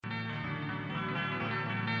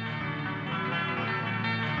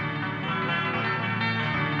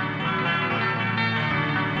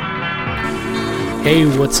Hey,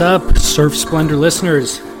 what's up, Surf Splendor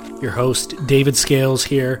listeners? Your host, David Scales,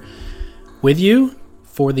 here with you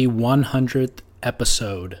for the 100th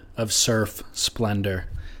episode of Surf Splendor.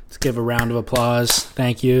 Let's give a round of applause.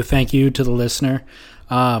 Thank you. Thank you to the listener.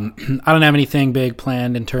 I don't have anything big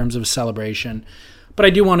planned in terms of celebration, but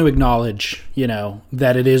I do want to acknowledge,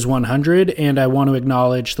 that it is 100, and I want to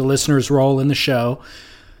acknowledge the listener's role in the show.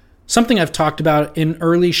 Something I've talked about in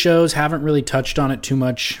early shows, haven't really touched on it too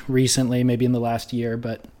much recently, maybe in the last year,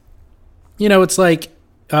 but, it's like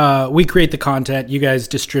we create the content, you guys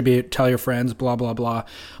distribute, tell your friends, blah, blah, blah.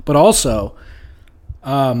 But also,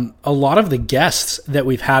 a lot of the guests that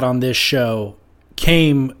we've had on this show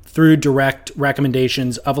came through direct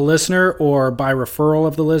recommendations of a listener or by referral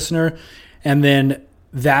of the listener, and then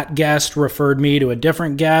that guest referred me to a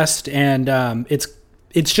different guest, and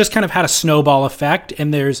it's just kind of had a snowball effect,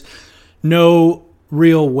 and there's no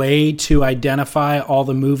real way to identify all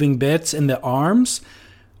the moving bits in the arms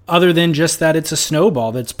other than just that it's a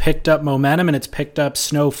snowball that's picked up momentum and it's picked up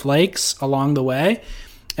snowflakes along the way.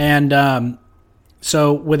 And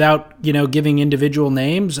so without, giving individual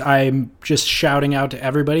names, I'm just shouting out to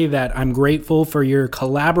everybody that I'm grateful for your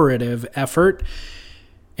collaborative effort.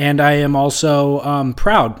 And I am also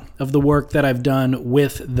proud of the work that I've done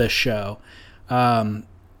with the show.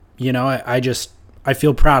 I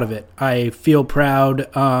feel proud of it. I feel proud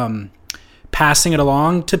passing it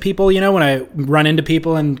along to people, when I run into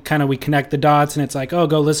people and kind of we connect the dots and it's like, oh,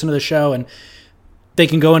 go listen to the show, and they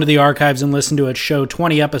can go into the archives and listen to a show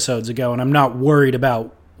 20 episodes ago, and I'm not worried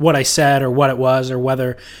about what I said or what it was or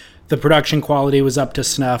whether the production quality was up to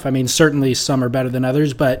snuff. I mean, certainly some are better than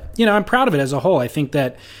others, but, I'm proud of it as a whole. I think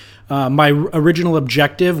that my original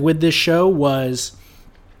objective with this show was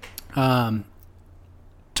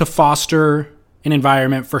to foster an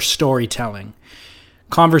environment for storytelling.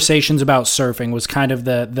 Conversations about surfing was kind of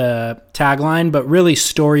the tagline, but really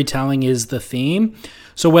storytelling is the theme.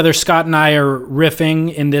 So whether Scott and I are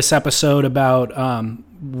riffing in this episode about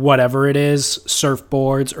whatever it is,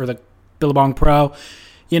 surfboards or the Billabong Pro,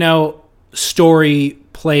 story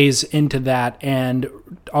plays into that, and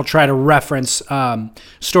I'll try to reference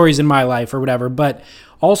stories in my life or whatever, but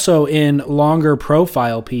also in longer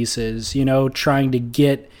profile pieces, trying to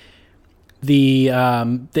get the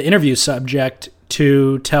interview subject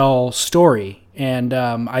to tell story. And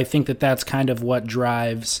I think that that's kind of what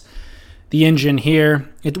drives the engine here.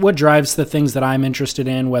 What drives the things that I'm interested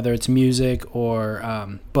in, whether it's music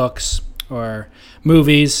or books or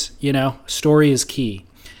movies, story is key.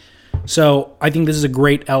 So I think this is a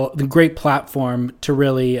great platform to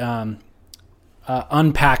really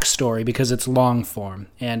unpack story, because it's long form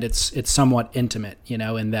and it's somewhat intimate,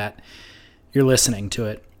 in that you're listening to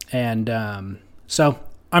it. And so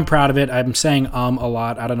I'm proud of it. I'm saying a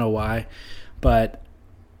lot. I don't know why, but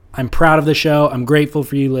I'm proud of the show. I'm grateful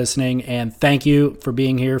for you listening, and thank you for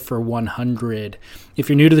being here for 100. If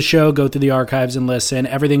you're new to the show, go through the archives and listen.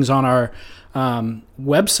 Everything's on our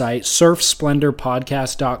website,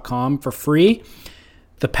 surfsplendorpodcast.com, for free.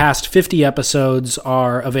 The past 50 episodes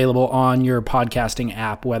are available on your podcasting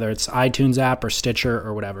app, whether it's iTunes app or Stitcher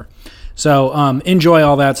or whatever. So enjoy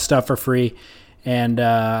all that stuff for free, and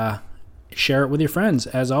share it with your friends,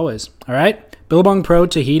 as always. All right? Billabong Pro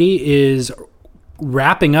Tahiti is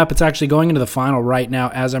wrapping up. It's actually going into the final right now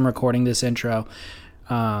as I'm recording this intro.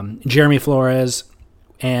 Jeremy Flores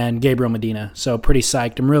and Gabriel Medina. So pretty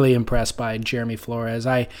psyched. I'm really impressed by Jeremy Flores.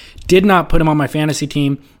 I did not put him on my fantasy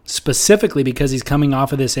team specifically because he's coming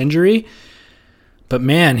off of this injury. But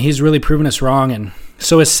man, he's really proven us wrong. And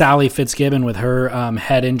so is Sally Fitzgibbon with her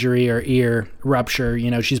head injury or ear rupture.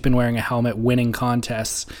 She's been wearing a helmet winning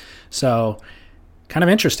contests. So kind of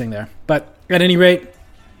interesting there. But at any rate,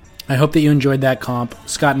 I hope that you enjoyed that comp.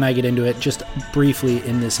 Scott and I get into it just briefly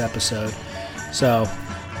in this episode. So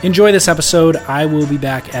enjoy this episode. I will be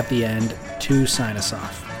back at the end to sign us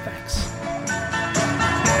off. Thanks.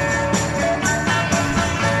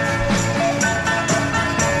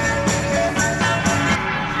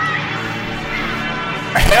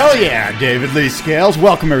 Hell yeah, David Lee Scales.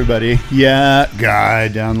 Welcome, everybody. Yeah, guy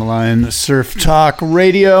down the line, Surf Talk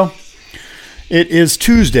Radio. It is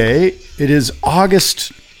Tuesday. It is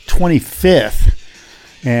August 25th.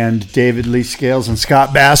 And David Lee Scales and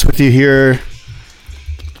Scott Bass with you here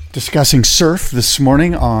discussing surf this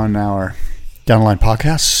morning on our Down the Line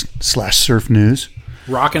podcast / surf news.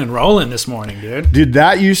 Rocking and rolling this morning, dude. Dude,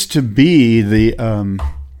 that used to be the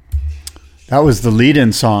that was the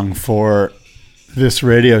lead-in song for this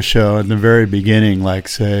radio show in the very beginning, like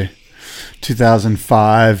say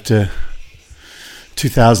 2005 to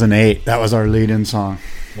 2008. That was our lead-in song.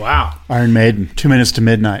 Wow. Iron Maiden, 2 Minutes to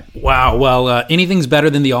Midnight. Wow. Well, anything's better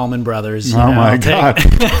than the Allman Brothers. Oh, my God.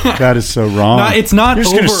 That is so wrong. No, it's not. You're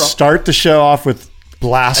just going to start the show off with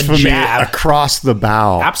blasphemy across the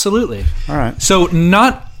bow. Absolutely. All right. So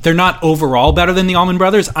they're not overall better than the Allman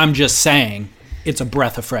Brothers. I'm just saying it's a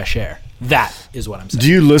breath of fresh air. That is what I'm saying. Do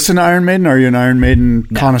you listen to Iron Maiden? Are you an Iron Maiden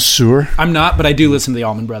connoisseur? I'm not, but I do listen to the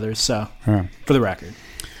Allman Brothers, so for the record.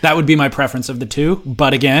 That would be my preference of the two.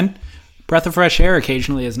 But again, breath of fresh air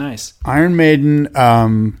occasionally is nice. Iron Maiden,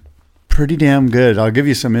 pretty damn good. I'll give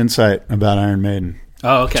you some insight about Iron Maiden.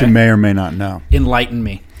 Oh, okay. That you may or may not know. Enlighten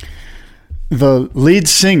me. The lead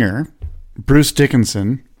singer, Bruce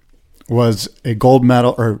Dickinson, was a gold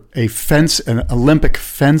medal or an Olympic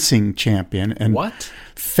fencing champion and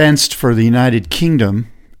fenced for the United Kingdom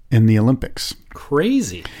in the Olympics.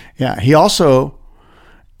 Crazy. Yeah. He also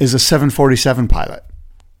is a 747 pilot.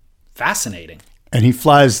 Fascinating. And he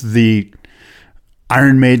flies the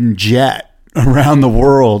Iron Maiden jet around the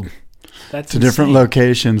world to different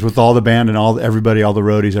locations with all the band and all the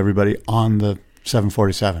roadies, everybody on the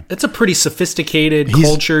 747. It's a pretty sophisticated,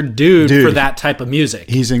 cultured dude for that type of music.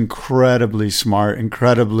 He's incredibly smart,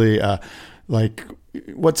 incredibly,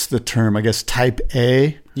 what's the term? I guess type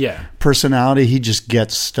A personality. He just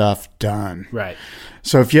gets stuff done. Right.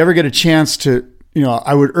 So if you ever get a chance to,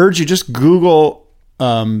 I would urge you just Google,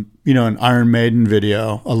 an Iron Maiden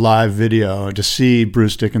video, a live video, to see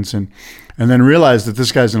Bruce Dickinson. And then realize that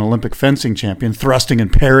this guy's an Olympic fencing champion, thrusting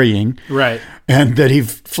and parrying. Right. And that he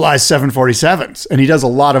flies 747s. And he does a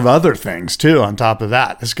lot of other things, too, on top of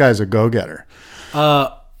that. This guy's a go-getter.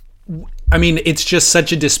 It's just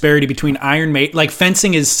such a disparity between Iron Maiden. Like,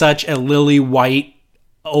 fencing is such a lily white,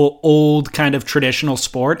 old kind of traditional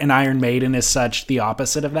sport. And Iron Maiden is such the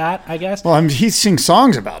opposite of that, I guess. Well, he sings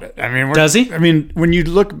songs about it. Does he? When you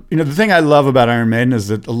look, the thing I love about Iron Maiden is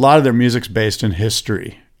that a lot of their music's based in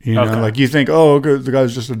history. Like you think, the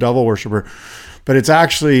guy's just a devil worshiper. But it's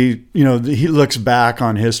actually, he looks back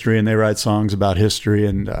on history and they write songs about history.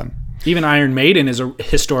 And even Iron Maiden is a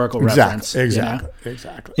historical reference.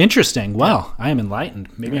 Exactly. Interesting. Well, I am enlightened.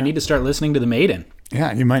 Maybe I need to start listening to the Maiden.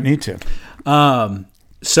 Yeah, you might need to.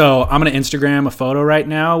 So I'm going to Instagram a photo right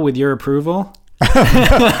now with your approval.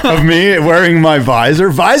 Of me wearing my visor.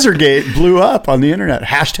 Visorgate blew up on the internet.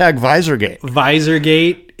 #Visorgate.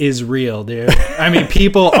 Visorgate is real, dude.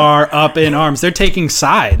 People are up in arms. They're taking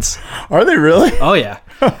sides. Are they really? Oh, yeah.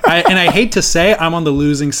 I hate to say I'm on the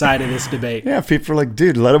losing side of this debate. Yeah, people are like,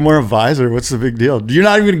 dude, let him wear a visor. What's the big deal?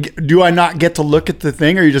 Do I not get to look at the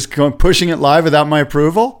thing? Or are you just pushing it live without my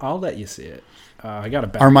approval? I'll let you see it. I got a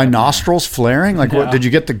bad. Are my nostrils flaring? Like, what? Did you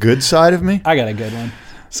get the good side of me? I got a good one.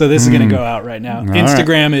 So this is going to go out right now.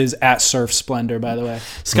 Instagram is @Surf Splendor, by the way.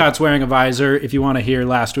 Scott's wearing a visor. If you want to hear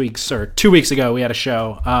 2 weeks ago, we had a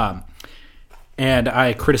show. And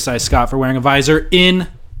I criticized Scott for wearing a visor in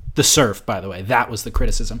the surf, by the way. That was the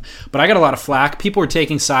criticism. But I got a lot of flack. People were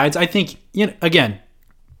taking sides. I think, again,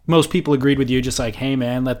 most people agreed with you, just like, hey,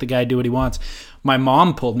 man, let the guy do what he wants. My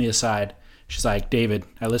mom pulled me aside. She's like, David,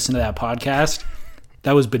 I listened to that podcast.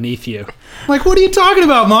 That was beneath you. I'm like, what are you talking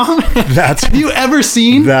about, Mom? Have you ever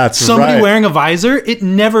seen somebody wearing a visor? It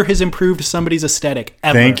never has improved somebody's aesthetic,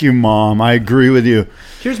 ever. Thank you, Mom. I agree with you.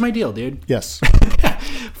 Here's my deal, dude. Yes.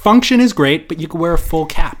 Function is great, but you can wear a full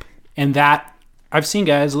cap. And that, I've seen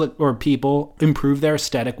guys or people improve their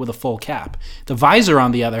aesthetic with a full cap. The visor,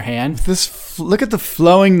 on the other hand... Look at the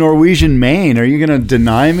flowing Norwegian mane. Are you going to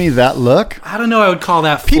deny me that look? I don't know. I would call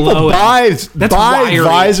that flowing. People buy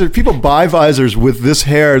visors. People buy visors with this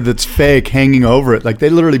hair that's fake hanging over it. Like, they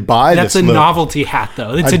literally buy this look. That's a novelty hat,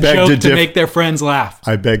 though. It's a joke to make their friends laugh.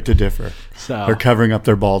 I beg to differ. So they're covering up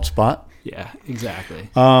their bald spot. Yeah, exactly.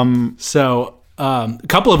 A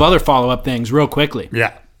couple of other follow-up things real quickly.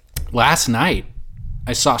 Yeah. Last night,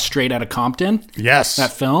 I saw Straight Outta Compton. Yes.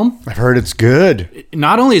 That film. I've heard it's good.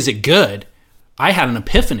 Not only is it good, I had an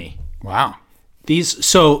epiphany. Wow.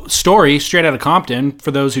 Story, Straight Outta Compton, for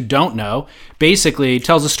those who don't know, basically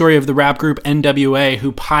tells the story of the rap group NWA,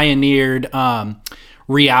 who pioneered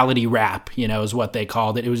reality rap, is what they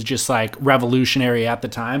called it. It was just like revolutionary at the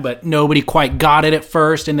time, but nobody quite got it at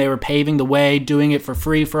first, and they were paving the way, doing it for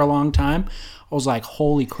free for a long time. I was like,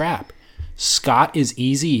 holy crap. Scott is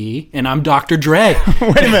Eazy-E, and I'm Dr. Dre.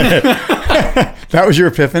 Wait a minute. That was your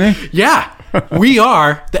epiphany? Yeah. We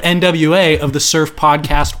are the NWA of the surf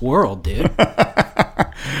podcast world, dude.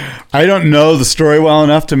 I don't know the story well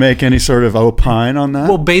enough to make any sort of opine on that.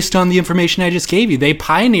 Well, based on the information I just gave you, they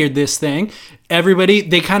pioneered this thing. Everybody,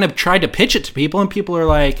 they kind of tried to pitch it to people, and people are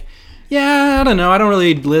like, yeah, I don't know. I don't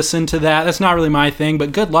really listen to that. That's not really my thing,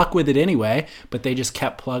 but good luck with it anyway. But they just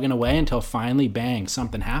kept plugging away until finally, bang,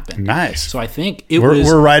 something happened. Nice. So I think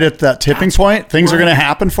we're right at that tipping point. Things are going to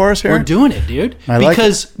happen for us here. We're doing it, dude.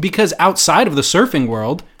 Because outside of the surfing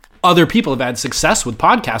world, other people have had success with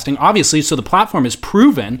podcasting, obviously, so the platform is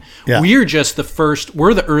proven. Yeah. We're just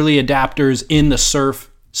we're the early adapters in the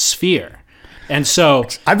surf sphere. And so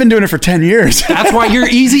I've been doing it for 10 years. that's why you're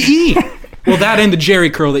Easy E. Well, that and the Jerry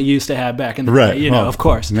curl that you used to have back in the day, of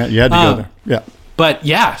course. You had to go there. Yeah. But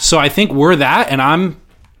yeah, so I think we're that, and I'm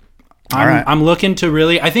looking to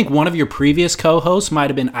really. I think one of your previous co-hosts might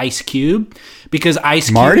have been Ice Cube, because Ice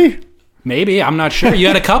Cube, Marty. Maybe, I'm not sure. You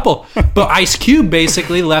had a couple, but Ice Cube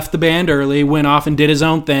basically left the band early, went off and did his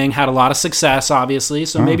own thing, had a lot of success, obviously.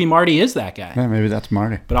 So maybe Marty is that guy. Yeah, maybe that's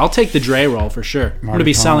Marty. But I'll take the Dre role for sure. I'm going to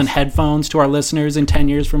be selling headphones to our listeners in 10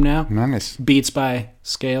 years from now. Nice. Beats by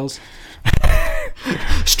Scales.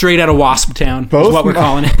 Straight out of Wasptown is what we're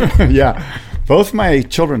calling it. Yeah. Both my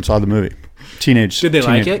children saw the movie. Did they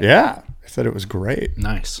like it? Yeah. They said it was great.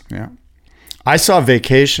 Nice. Yeah. I saw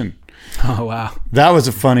Vacation. Oh, wow. That was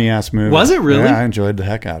a funny-ass movie. Was it really? Yeah, I enjoyed the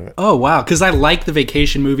heck out of it. Oh, wow. Because I like the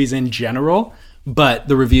vacation movies in general, but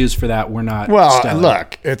the reviews for that were not stellar.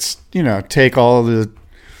 Look, it's, take all the,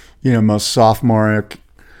 most sophomoric,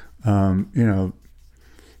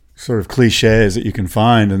 sort of cliches that you can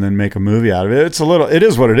find and then make a movie out of it. It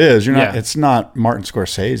is what it is. It's not Martin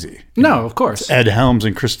Scorsese. No, of course. It's Ed Helms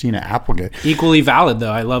and Christina Applegate. Equally valid,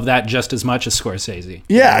 though. I love that just as much as Scorsese.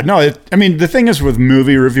 Yeah, no, the thing is with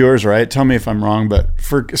movie reviewers, right? Tell me if I'm wrong, but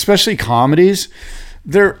for especially comedies,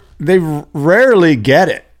 they rarely get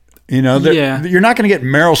it. You're not going to get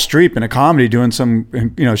Meryl Streep in a comedy doing some,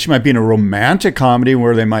 she might be in a romantic comedy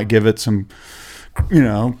where they might give it some,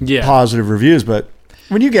 positive reviews, but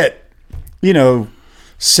when you get,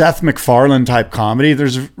 Seth MacFarlane type comedy,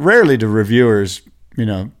 there's rarely do reviewers, they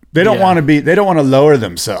don't want to lower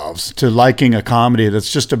themselves to liking a comedy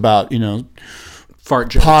that's just about, fart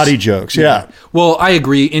jokes. Potty jokes. Yeah. Well, I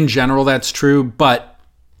agree. In general, that's true. But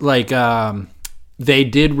they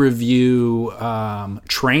did review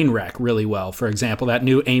Trainwreck really well. For example, that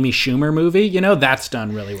new Amy Schumer movie, that's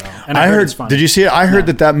done really well. And I heard it's funny. Did you see it? I heard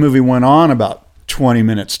that movie went on about 20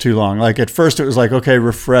 minutes too long. Like at first it was like, okay,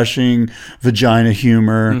 refreshing vagina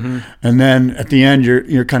humor. Mm-hmm. And then at the end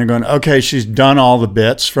you're kind of going, okay, she's done all the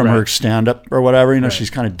bits from her stand-up or whatever, she's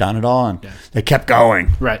kind of done it all. And they kept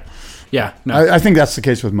going. Right. Yeah. No. I think that's the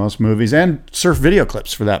case with most movies and surf video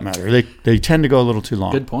clips for that matter. They tend to go a little too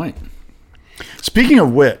long. Good point. Speaking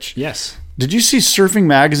of which. Yes. Did you see Surfing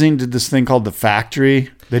Magazine did this thing called The Factory?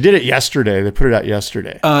 They did it yesterday. They put it out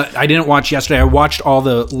yesterday. I didn't watch yesterday. I watched all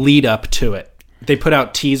the lead up to it. They put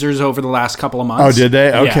out teasers over the last couple of months. Oh, did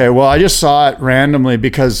they? Okay. Yeah. Well, I just saw it randomly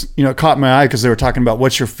because, it caught my eye because they were talking about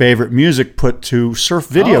what's your favorite music put to surf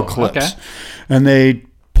video clips. Okay. And they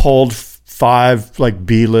pulled 5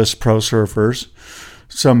 B-list pro surfers.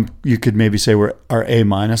 Some you could maybe say are A-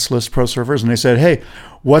 list pro surfers. And they said, hey,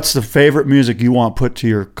 what's the favorite music you want put to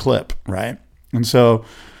your clip, right? And so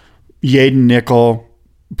Yaden Nickel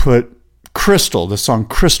put Crystal, the song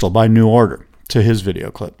Crystal by New Order, to his video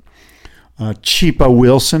clip. Chippa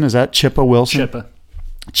Wilson, is that Chippa Wilson?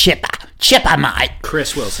 Chippa, mate.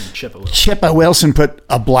 Chris Wilson, Chippa Wilson. Chippa Wilson put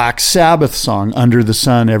a Black Sabbath song, Under the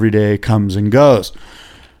Sun, Every Day Comes and Goes.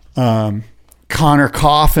 Connor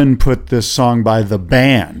Coffin put this song by The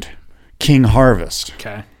Band, King Harvest.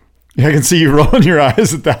 Okay. I can see you rolling your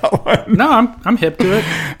eyes at that one. No, I'm hip to it.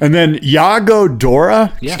 And then Yago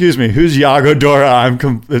Dora. Yeah. Excuse me, who's Yago Dora?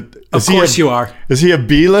 Of course you are. Is he a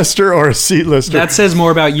B-lister or a C-lister? That says more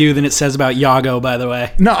about you than it says about Yago, by the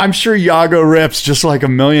way. No, I'm sure Yago rips just like a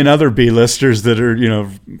million other B-listers that are,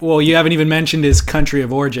 Well, you haven't even mentioned his country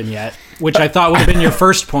of origin yet, which I thought would have been your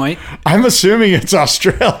first point. I'm assuming it's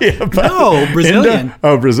Australia. No, Brazilian.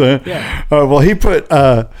 Brazilian. Yeah. Well, he put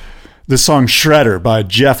the song Shredder by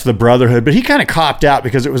Jeff the Brotherhood, but he kind of copped out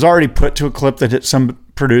because it was already put to a clip that some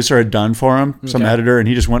producer had done for him, some editor, and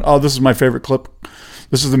he just went, oh, this is my favorite clip.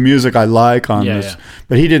 This is the music I like on this. Yeah.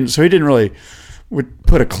 But he didn't really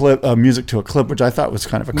put a music to a clip, which I thought was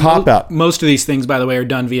kind of a cop-out. Most of these things, by the way, are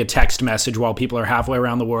done via text message while people are halfway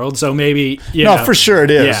around the world, so maybe... No, for sure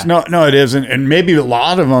it is. Yeah. No, it is. And maybe a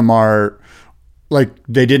lot of them are... Like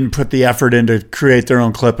they didn't put the effort in to create their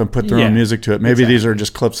own clip and put their own music to it. Maybe these are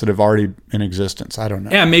just clips that have already in existence. I don't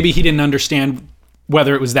know. Yeah, maybe he didn't understand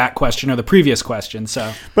whether it was that question or the previous question.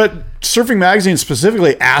 But Surfing Magazine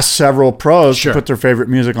specifically asked several pros to put their favorite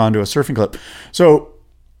music onto a surfing clip. So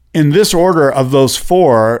in this order of those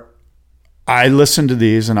 4, I listened to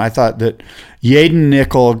these and I thought that Yaden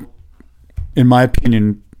Nickel, in my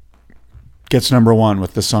opinion, gets number one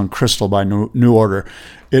with the song Crystal by New Order.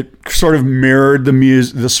 It sort of mirrored the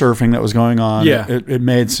surfing that was going on. Yeah. It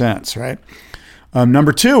made sense, right?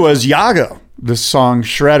 Number 2 was Yago, the song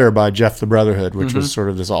Shredder by Jeff the Brotherhood, which was sort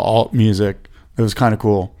of this alt music. It was kind of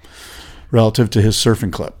cool relative to his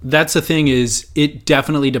surfing clip. That's the thing, is it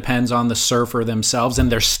definitely depends on the surfer themselves and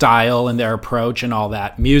their style and their approach and all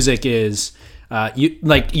that. Music is,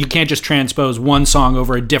 you can't just transpose one song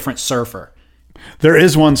over a different surfer. There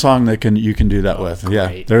is one song that you can do that with. Great.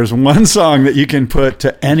 Yeah, there's one song that you can put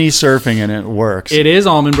to any surfing and it works. It is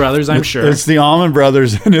Allman Brothers, I'm sure. It's the Allman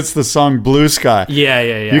Brothers, and it's the song Blue Sky. Yeah.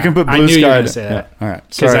 You can put Blue I knew Sky. You were going to say that. Yeah. All right,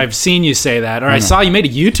 because sorry. I've seen you say that, or I saw you made a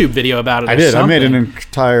YouTube video about it. I did. I made an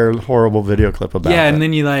entire horrible video clip about it. Yeah, and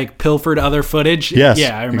then you pilfered other footage. Yes.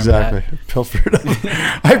 Yeah, I remember exactly. that. Pilfered.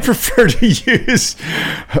 I prefer to use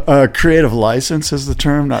creative license as the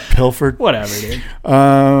term, not pilfered. Whatever, dude.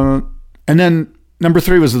 And then number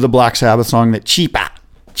 3 was the Black Sabbath song that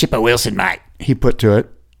Chippa Wilson, mate, he put to it.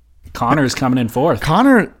 Connor's coming in fourth.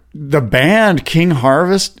 Connor, the band King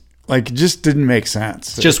Harvest, just didn't make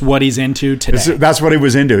sense. Just what he's into today. That's what he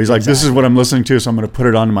was into. He's like, This is what I'm listening to, so I'm going to put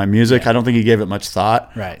it onto my music. I don't think he gave it much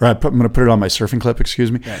thought. Right. I'm going to put it on my surfing clip,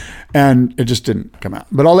 excuse me. Right. And it just didn't come out.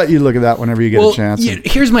 But I'll let you look at that whenever you get a chance.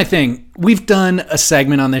 Here's my thing. We've done a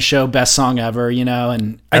segment on this show, Best Song Ever,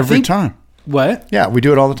 and every time. What? Yeah, we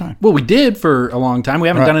do it all the time. Well, we did for a long time. We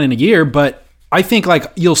haven't done it in a year, but I think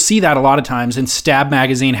you'll see that a lot of times. And Stab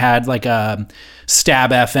Magazine had a Stab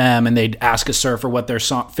FM, and they'd ask a surfer what their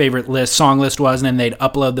favorite song list was, and then they'd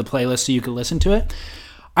upload the playlist so you could listen to it.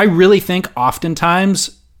 I really think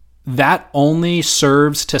oftentimes that only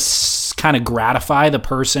serves to kind of gratify the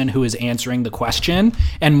person who is answering the question,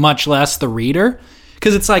 and much less the reader.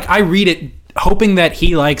 Because it's I read it hoping that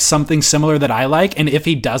he likes something similar that I like, and if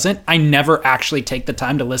he doesn't, I never actually take the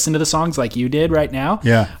time to listen to the songs like you did right now.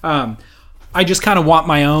 Yeah. I just kind of want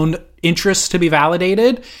my own interests to be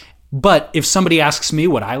validated. But if somebody asks me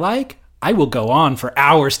what I like, I will go on for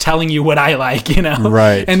hours telling you what I like,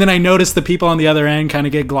 Right. And then I notice the people on the other end kind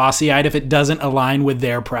of get glossy-eyed if it doesn't align with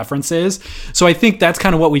their preferences. So I think that's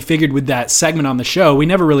kind of what we figured with that segment on the show. We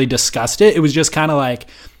never really discussed it. It was just kind of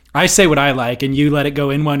I say what I like, and you let it go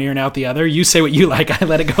in one ear and out the other. You say what you like, I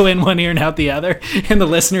let it go in one ear and out the other. And the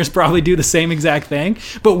listeners probably do the same exact thing.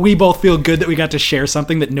 But we both feel good that we got to share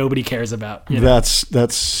something that nobody cares about.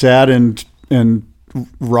 That's sad and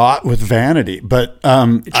wrought with vanity. But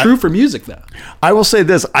it's true for music, though. I will say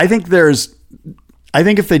this. I think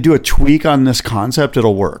if they do a tweak on this concept,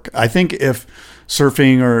 it'll work. I think if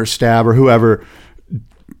Surfing or Stab or whoever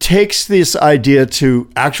takes this idea to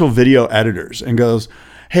actual video editors and goes,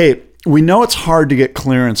 hey, we know it's hard to get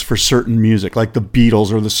clearance for certain music, like the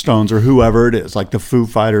Beatles or the Stones or whoever it is, like the Foo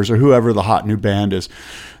Fighters or whoever the hot new band is.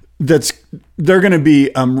 They're going to be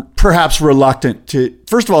perhaps reluctant to.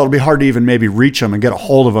 First of all, it'll be hard to even maybe reach them and get a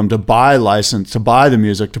hold of them to buy the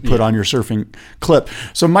music to put on your surfing clip.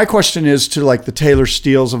 So my question is to the Taylor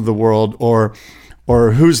Steeles of the world, or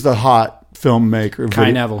who's the hot filmmaker?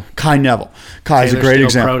 Kai Neville. Kai Neville. Kai's Taylor a great Steele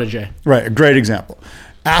example. protege. Right, a great example.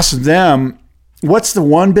 Ask them, what's the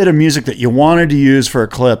one bit of music that you wanted to use for a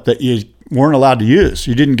clip that you weren't allowed to use?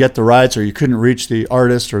 You didn't get the rights, or you couldn't reach the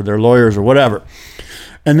artist or their lawyers or whatever.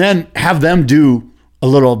 And then have them do a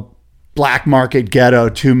little black market ghetto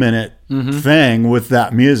 2-minute thing with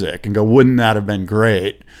that music and go, wouldn't that have been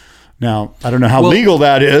great? Now, I don't know how legal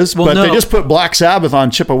that is, but they just put Black Sabbath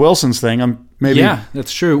on Chippa Wilson's thing. Yeah,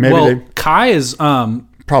 that's true. Kai is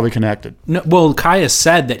probably connected. No, Kai has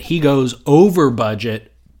said that he goes over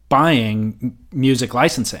budget buying music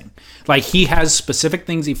licensing. He has specific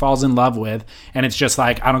things he falls in love with, and it's just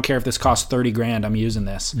I don't care if this costs $30,000, I'm using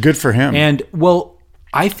this. Good for him. And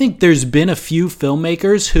I think there's been a few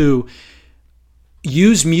filmmakers who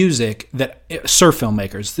use music surf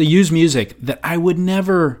filmmakers, they use music that I would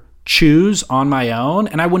never choose on my own,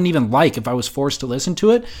 and I wouldn't even like if I was forced to listen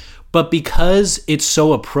to it. But because it's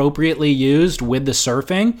so appropriately used with the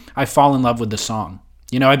surfing, I fall in love with the song.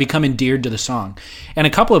 I become endeared to the song. And a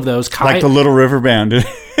couple of those... like the Little River Band.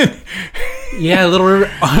 Yeah, Little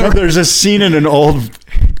River... There's a scene in an old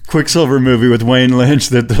Quicksilver movie with Wayne Lynch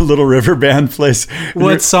that the Little River Band plays.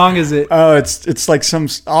 What song is it? Oh, it's like some...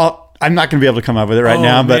 I'm not going to be able to come up with it right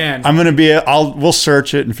now, but man. I'm going to we'll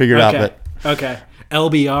search it and figure it out. Okay.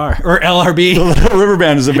 LBR or LRB. The Little River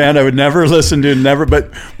Band is a band I would never listen to,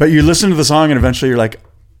 but you listen to the song and eventually you're like,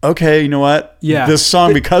 okay, you know what? Yeah. This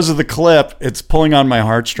song, because of the clip, it's pulling on my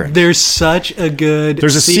heartstrings. There's such a good...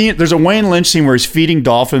 There's a scene. There's a Wayne Lynch scene where he's feeding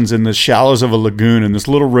dolphins in the shallows of a lagoon, and this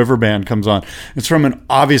Little River Band comes on. It's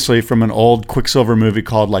obviously from an old Quicksilver movie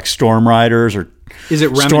called Storm Riders or... Is it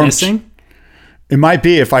reminiscing? It might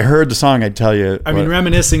be. If I heard the song, I'd tell you. I mean,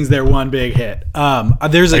 Reminiscing's their one big hit. Are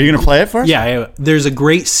you going to play it for us? Yeah. There's a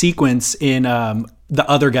great sequence in The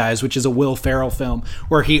Other Guys, which is a Will Ferrell film,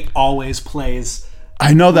 where he always plays.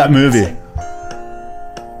 I know that movie.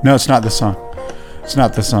 No, it's not this song. It's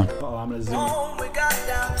not this song. Oh, I'm going to zoom in.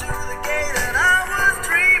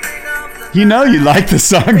 You know you like this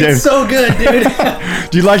song, Dave. It's so good, dude.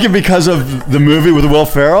 Do you like it because of the movie with Will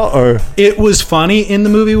Ferrell, or it was funny in the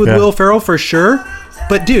movie with Will Ferrell for sure?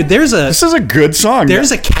 But dude, this is a good song.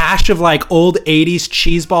 There's a cache of like old '80s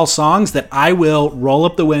cheeseball songs that I will roll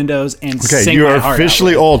up the windows and sing. You my are heart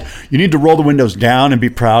officially out old. You need to roll the windows down and be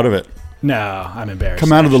proud of it. No, I'm embarrassed.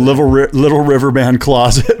 Come out of the Little River Band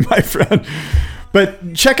closet, my friend.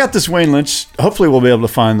 But check out this Wayne Lynch. Hopefully, we'll be able to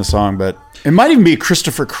find the song, but. It might even be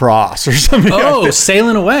Christopher Cross or something. Oh,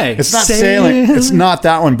 Sailing Away. It's not Sailing. It's not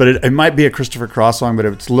that one, but it might be a Christopher Cross song, but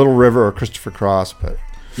it's Little River or Christopher Cross. But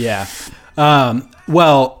yeah.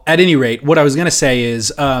 Well, at any rate, what I was going to say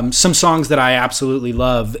is some songs that I absolutely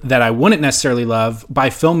love that I wouldn't necessarily love by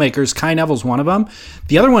filmmakers. Kai Neville's one of them.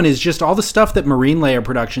 The other one is just all the stuff that Marine Layer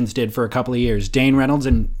Productions did for a couple of years. Dane Reynolds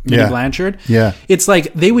and Minnie Blanchard. Yeah. It's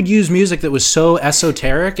like they would use music that was so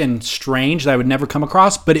esoteric and strange that I would never come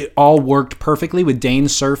across, but it all worked perfectly with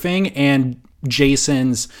Dane's surfing and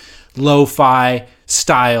Jason's lo-fi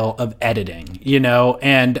style of editing, you know,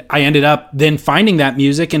 and I ended up then finding that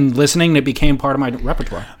music and listening, and it became part of my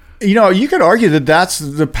repertoire. You know, you could argue that that's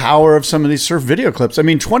the power of some of these surf video clips. I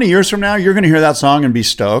mean, 20 years from now, you're going to hear that song and be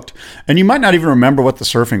stoked, and you might not even remember what the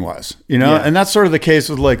surfing was, you know, and that's sort of the case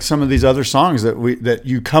with like some of these other songs that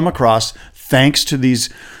you come across thanks to these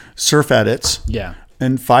surf edits. Yeah.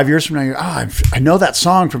 And 5 years from now, you're, I know that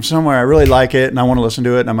song from somewhere. I really like it, and I want to listen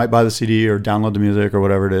to it, and I might buy the CD or download the music or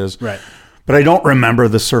whatever it is. Right. But I don't remember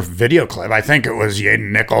the surf video clip. I think it was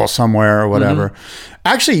Yaden Nickel somewhere or whatever. Mm-hmm.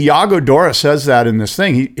 Actually, Yago Dora says that in this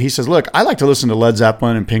thing. He says, look, I like to listen to Led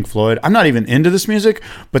Zeppelin and Pink Floyd. I'm not even into this music,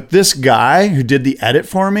 but this guy who did the edit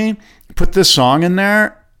for me put this song in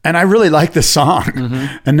there, and I really like this song.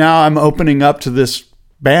 Mm-hmm. And now I'm opening up to this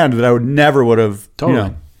band that I would have, totally. You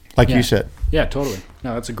know, like you said. Yeah, totally.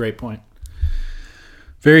 No, that's a great point.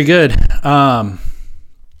 Very good.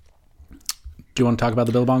 Do you want to talk about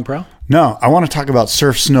the Billabong Pro? No, I want to talk about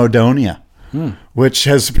Surf Snowdonia, which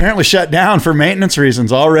has apparently shut down for maintenance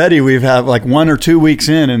reasons. Already we've had like 1 or 2 weeks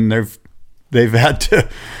in, and they've had to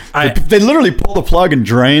they literally pull the plug and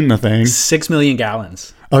drain the thing. 6 million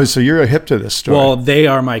gallons. Oh, so you're hip to this story. Well, they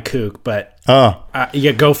are my kook, but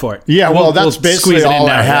yeah, go for it. Yeah, well, that's basically all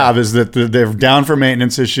I have is that they're down for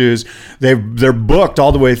maintenance issues. They're booked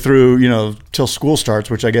all the way through, you know, till school starts,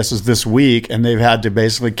 which I guess is this week, and they've had to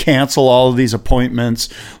basically cancel all of these appointments,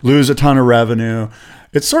 lose a ton of revenue.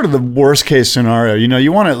 It's sort of the worst case scenario. You know,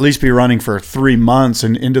 you want to at least be running for 3 months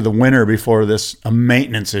and into the winter before a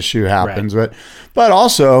maintenance issue happens. Right. But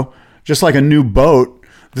also, just like a new boat,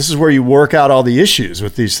 this is where you work out all the issues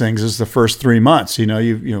with these things is the first 3 months. You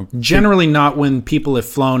know, generally not when people have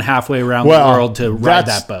flown halfway around the world to ride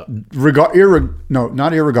that boat.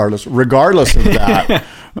 Regardless of that,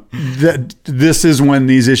 this is when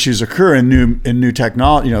these issues occur in new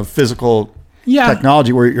technology, you know, physical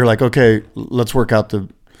technology where you're like, okay, let's work out the.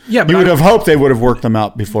 Yeah, but you would have hoped they would have worked them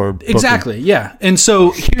out before. Exactly. Booking. Yeah, and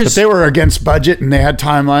so but they were against budget and they had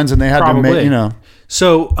timelines and they had to make, you know.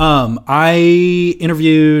 So I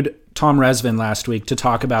interviewed Tom Resvin last week to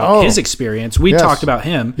talk about his experience. We talked about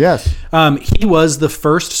him. Yes. He was the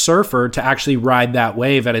first surfer to actually ride that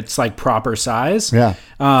wave at its like proper size. Yeah.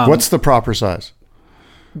 What's the proper size?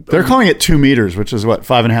 They're calling it 2 meters, which is what,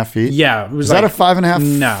 5.5 feet? Yeah. It was is that a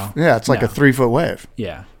 5.5? No. Yeah, it's like a 3-foot wave.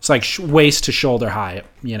 Yeah. It's like waist to shoulder high,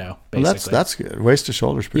 you know, basically. Well, that's good. Waist to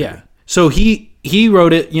shoulder is pretty good. So he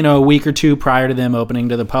wrote it, you know, a week or two prior to them opening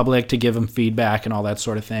to the public to give them feedback and all that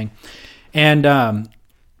sort of thing. And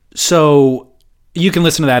so you can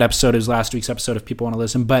listen to that episode. It was last week's episode if people want to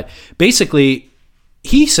listen. But basically,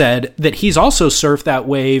 he said that he's also surfed that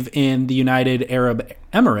wave in the United Arab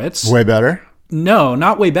Emirates. Way better? No,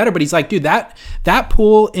 not way better. But he's like, dude, that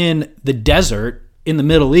pool in the desert in the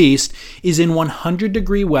Middle East is in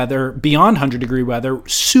 100-degree weather, beyond 100-degree weather,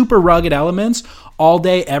 super rugged elements all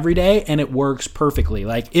day, every day, and it works perfectly.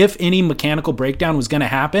 Like, if any mechanical breakdown was going to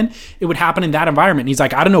happen, it would happen in that environment. And he's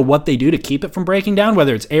like, I don't know what they do to keep it from breaking down,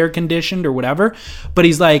 whether it's air conditioned or whatever, but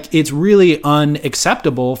he's like, it's really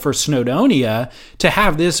unacceptable for Snowdonia to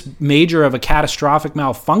have this major of a catastrophic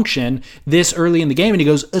malfunction this early in the game. And he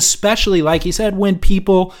goes, especially, like he said, when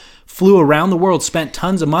people flew around the world, spent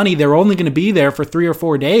tons of money, they're only going to be there for 3 or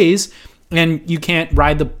 4 days, and you can't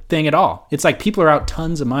ride the thing at all. It's like people are out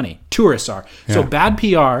tons of money. Tourists are. Yeah. So bad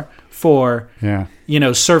PR for, you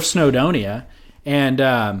know, Surf Snowdonia. And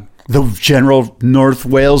the general North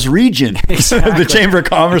Wales region. Exactly. The Chamber of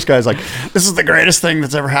Commerce guy's like, this is the greatest thing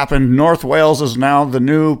that's ever happened. North Wales is now the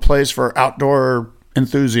new place for outdoor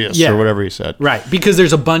enthusiasts or whatever he said. Right. Because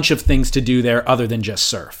there's a bunch of things to do there other than just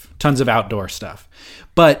surf. Tons of outdoor stuff.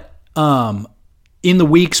 But in the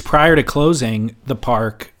weeks prior to closing the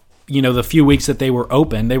park, the few weeks that they were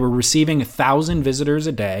open, they were receiving 1,000 visitors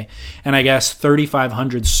a day, and I guess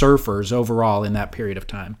 3,500 surfers overall in that period of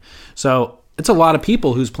time. So it's a lot of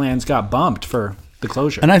people whose plans got bumped for the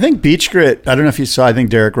closure. And I think Beach Grit, I don't know if you saw, I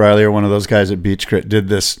think Derek Riley or one of those guys at Beach Grit did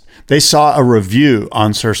this. They saw a review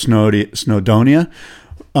on Surf Snowdonia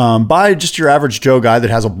by just your average Joe guy that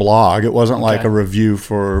has a blog. It wasn't like a review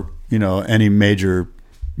for, any major,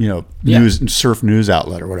 surf news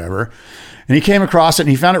outlet or whatever. And he came across it and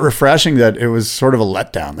he found it refreshing that it was sort of a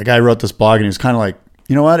letdown. The guy wrote this blog and he was kind of like,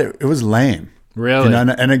 you know what? It was lame. Really?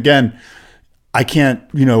 And again, I can't,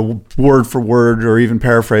 word for word or even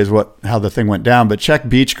paraphrase how the thing went down, but check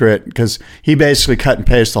Beach Grit because he basically cut and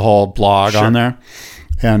pasted the whole blog on there.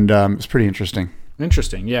 And it's pretty interesting.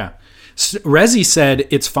 Interesting, yeah. Rezi said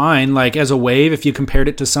it's fine, like as a wave, if you compared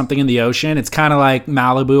it to something in the ocean, it's kind of like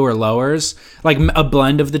Malibu or Lowers, like a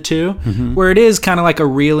blend of the two, where it is kind of like a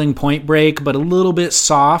reeling Point Break, but a little bit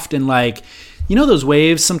soft and like, those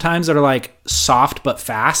waves sometimes that are like soft but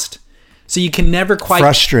fast? So you can never quite...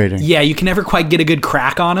 Frustrating. Yeah, you can never quite get a good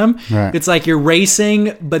crack on them. Right. It's like you're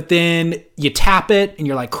racing, but then you tap it and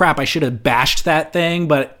you're like, crap, I should have bashed that thing,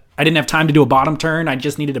 but I didn't have time to do a bottom turn. I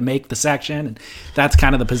just needed to make the section. And that's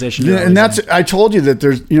kind of the position. Yeah, and I told you that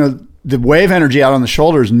there's, the wave energy out on the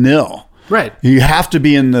shoulder is nil. Right. You have to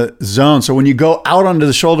be in the zone. So when you go out onto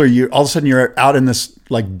the shoulder, all of a sudden you're out in this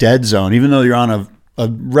like dead zone, even though you're on a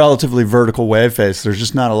relatively vertical wave face. There's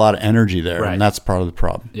just not a lot of energy there. Right. And that's part of the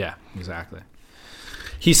problem. Yeah, exactly.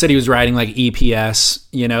 He said he was riding like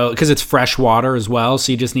EPS, because it's fresh water as well.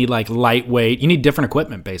 So you just need like lightweight. You need different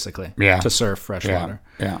equipment basically to surf fresh water.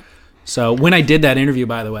 Yeah. So when I did that interview,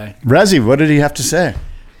 by the way, Rezi, what did he have to say?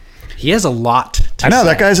 He has a lot to say. I know,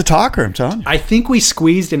 that guy's a talker, I'm telling you. I think we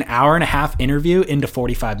squeezed an hour-and-a-half interview into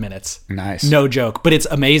 45 minutes. Nice. No joke. But it's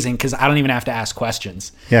amazing because I don't even have to ask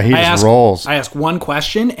questions. Yeah, he just rolls. I ask one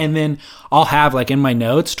question, and then I'll have, like, in my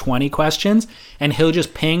notes, 20 questions, and he'll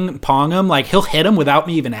just ping-pong them. Like, he'll hit them without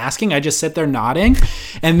me even asking. I just sit there nodding,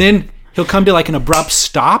 and then he'll come to, like, an abrupt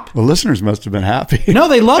stop. The listeners must have been happy. No,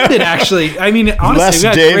 they loved it, actually. I mean, honestly.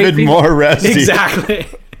 Less David, more Rezi. Exactly.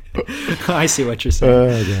 I see what you're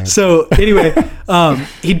saying. So anyway,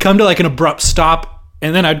 he'd come to like an abrupt stop,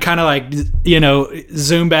 and then I'd kind of like,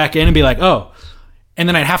 zoom back in and be like, oh. And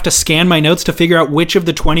then I'd have to scan my notes to figure out which of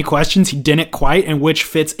the 20 questions he didn't quite and which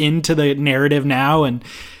fits into the narrative now. And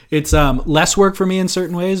it's less work for me in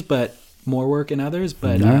certain ways, but more work in others.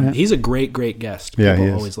 But he's a great, great guest. Yeah, People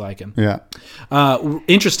he is. always like him. Yeah.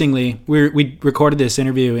 Interestingly, we recorded this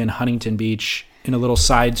interview in Huntington Beach in a little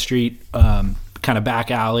side street, kind of back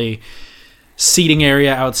alley seating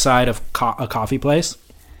area outside of a coffee place.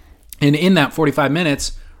 And in that 45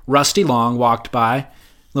 minutes, Rusty Long walked by,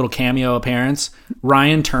 little cameo appearance.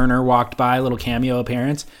 Ryan Turner walked by, little cameo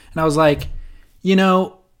appearance. And I was like,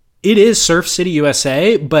 it is Surf City,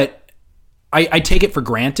 USA, but I take it for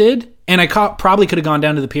granted. And I probably could have gone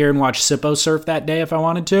down to the pier and watched Sippo surf that day if I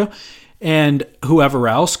wanted to. And whoever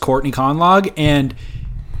else, Courtney Conlog. And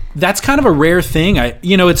that's kind of a rare thing.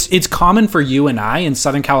 It's common for you and I in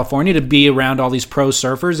Southern California to be around all these pro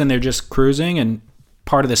surfers and they're just cruising and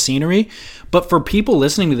part of the scenery. But for people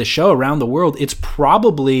listening to the show around the world, it's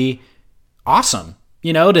probably awesome,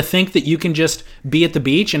 to think that you can just be at the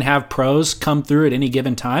beach and have pros come through at any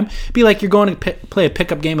given time. Be like you're going to play a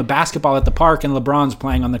pickup game of basketball at the park and LeBron's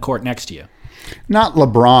playing on the court next to you. Not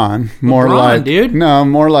LeBron, more like, dude. No,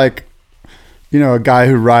 more like, a guy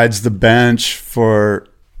who rides the bench for,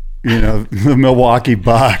 the Milwaukee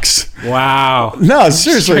Bucks. Wow. No,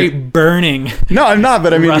 seriously. Straight burning. No, I'm not,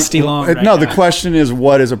 but I mean, Rusty Long. Right no, now. the question is,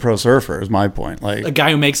 what is a pro surfer is my point. Like a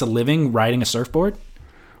guy who makes a living riding a surfboard?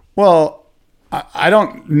 Well, I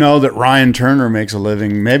don't know that Ryan Turner makes a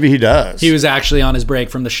living. Maybe he does. He was actually on his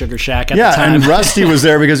break from the Sugar Shack at the time. Yeah, and Rusty was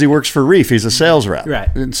there because he works for Reef. He's a sales rep.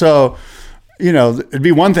 Right. And so, it'd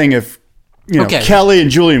be one thing if, Kelly and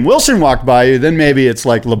Julian Wilson walked by you, then maybe it's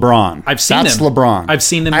like LeBron. I've seen That's them. LeBron. I've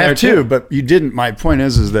seen them I there have too, but you didn't. My point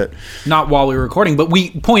is that... Not while we were recording, but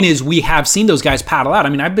point is we have seen those guys paddle out. I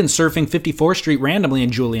mean, I've been surfing 54th Street randomly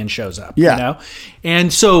and Julian shows up. Yeah.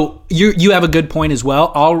 And so you have a good point as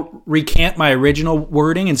well. I'll recant my original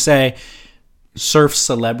wording and say surf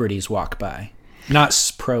celebrities walk by.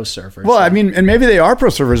 Not pro surfers. Well, I mean, and maybe they are pro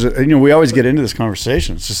surfers. We always get into this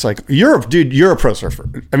conversation. It's just like, you're a pro surfer.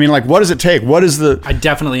 I mean, like, what does it take? What is the... I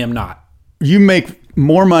definitely am not. you make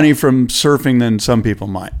more money from surfing than some people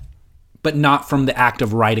might. But not from the act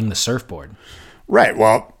of riding the surfboard. Right.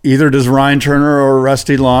 Well, either does Ryan Turner or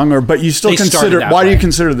Rusty Long, but you still consider. Why do you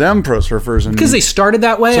consider them pro surfers? Because they started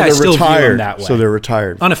that way. So I still view them that way. So they're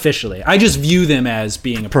retired unofficially. I just view them as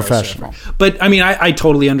being a professional. Pro surfer. But I mean, I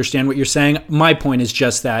totally understand what you're saying. My point is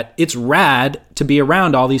just that it's rad to be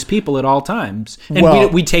around all these people at all times,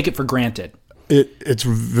 and we take it for granted. It's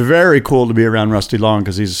very cool to be around Rusty Long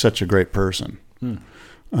because he's such a great person.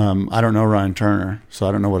 I don't know Ryan Turner, so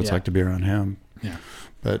I don't know what it's like to be around him. Yeah,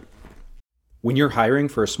 but. When you're hiring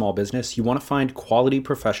for a small business, you want to find quality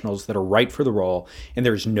professionals that are right for the role, and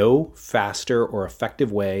there's no faster or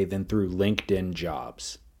effective way than through LinkedIn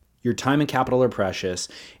Jobs. Your time and capital are precious,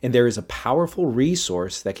 and there is a powerful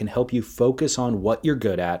resource that can help you focus on what you're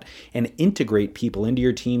good at and integrate people into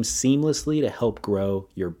your team seamlessly to help grow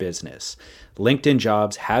your business. LinkedIn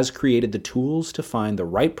Jobs has created the tools to find the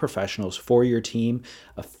right professionals for your team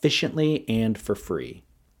efficiently and for free.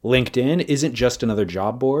 LinkedIn isn't just another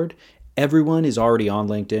job board. Everyone is already on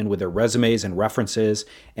LinkedIn with their resumes and references,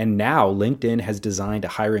 and now LinkedIn has designed a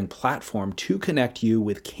hiring platform to connect you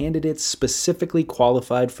with candidates specifically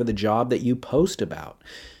qualified for the job that you post about.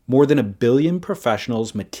 More than 1 billion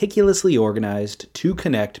professionals meticulously organized to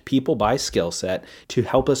connect people by skill set to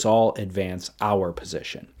help us all advance our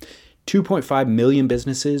position. 2.5 million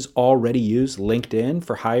businesses already use LinkedIn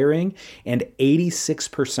for hiring, and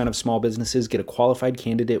 86% of small businesses get a qualified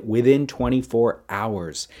candidate within 24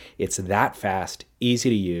 hours. It's that fast, easy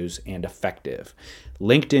to use, and effective.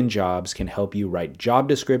 LinkedIn Jobs can help you write job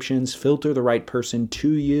descriptions, filter the right person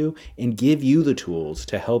to you, and give you the tools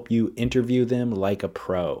to help you interview them like a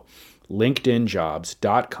pro.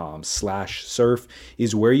 LinkedInjobs.com/surf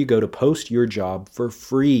is where you go to post your job for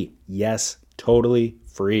free. Yes, totally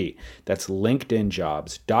free. That's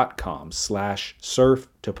LinkedInjobs.com/surf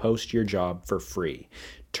to post your job for free.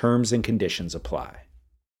 Terms and conditions apply.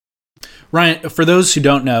 Ryan, for those who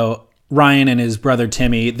don't know, Ryan and his brother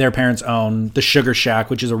Timmy, their parents own the Sugar Shack,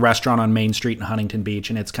 which is a restaurant on Main Street in Huntington Beach,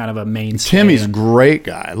 and it's kind of a mainstay. Timmy's a great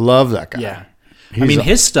guy. I love that guy. Yeah.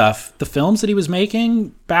 His stuff, the films that he was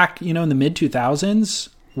making back, in the mid-2000s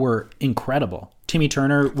were incredible. Timmy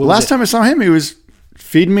Turner. Last time I saw him, he was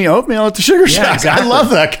feeding me oatmeal at the Sugar Shack. Exactly. I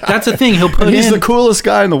love that guy. That's the thing. He's the coolest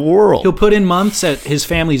guy in the world. He'll put in months at his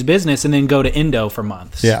family's business and then go to Indo for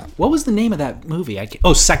months. Yeah. What was the name of that movie?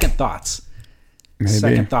 Second Thoughts. Maybe.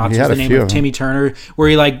 Second Thoughts was the name of Timmy Turner, where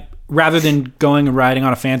he rather than going and riding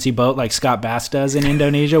on a fancy boat like Scott Bass does in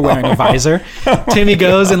Indonesia wearing a visor, Timmy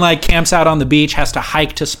goes and camps out on the beach, has to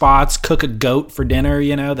hike to spots, cook a goat for dinner,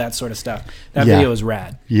 that sort of stuff. That video is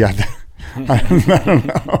rad. Yeah. I don't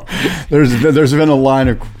know. There's been a line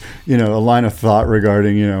of thought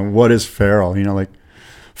regarding what is feral?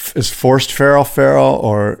 Is forced feral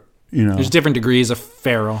or There's different degrees of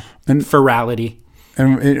feral and ferality.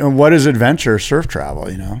 And what is adventure surf travel?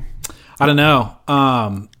 I don't know.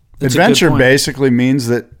 Adventure basically means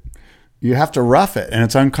that you have to rough it and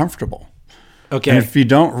it's uncomfortable. Okay. And if you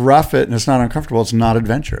don't rough it and it's not uncomfortable, it's not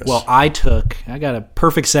adventurous. Well, I got a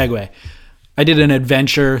perfect segue. I did an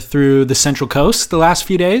adventure through the Central Coast the last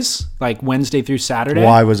few days, Wednesday through Saturday.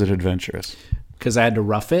 Why was it adventurous? Because I had to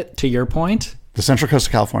rough it, to your point. The Central Coast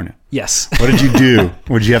of California. Yes. What did you do?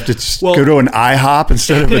 Would you have to go to an IHOP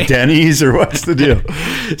instead of a Denny's, or what's the deal?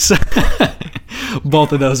 So,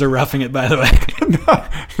 both of those are roughing it, by the way. No,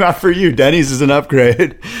 not for you. Denny's is an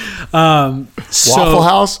upgrade. Waffle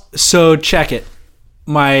House? So check it.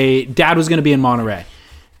 My dad was going to be in Monterey,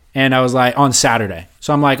 and I was on Saturday.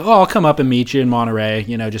 So I'm I'll come up and meet you in Monterey,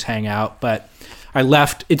 just hang out. But I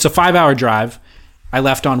left. It's a 5-hour drive. I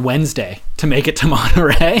left on Wednesday to make it to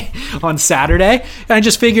Monterey on Saturday. And I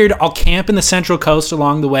just figured I'll camp in the Central Coast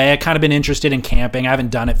along the way. I've kind of been interested in camping. I haven't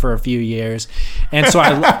done it for a few years. And so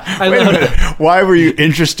I Wait a minute. Why were you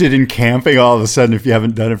interested in camping all of a sudden if you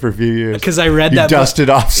haven't done it for a few years? Because I read that book. Dusted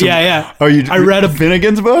off some... Yeah. Oh, I read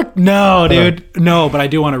Finnegan's book? No, dude. No, but I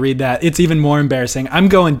do want to read that. It's even more embarrassing. I'm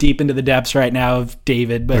going deep into the depths right now of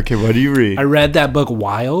David. But okay, what do you read? I read that book,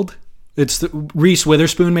 Wild. It's Reese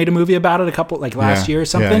Witherspoon made a movie about it a couple last year or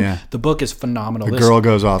something. Yeah. The book is phenomenal. The girl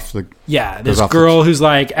goes off this girl who's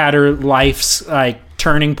at her life's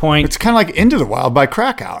turning point. It's kind of like Into the Wild by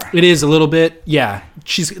Krakauer. It is a little bit, yeah.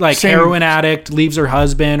 She's heroin addict, leaves her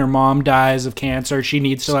husband, her mom dies of cancer. She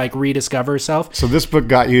needs to rediscover herself. So this book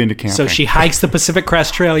got you into camping. So she hikes the Pacific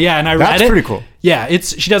Crest Trail. Yeah, and I read it. That's pretty cool. Yeah,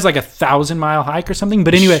 she does 1,000-mile hike or something.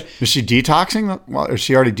 But anyway, is she detoxing? Well, or is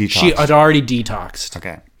she already detoxed? She had already detoxed.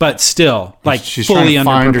 Okay. But still, she's fully trying to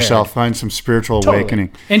find herself, find some spiritual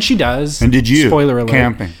awakening. And she does. And did you? Spoiler alert.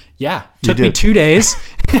 Camping. Yeah. Took me 2 days.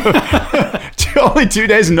 Only 2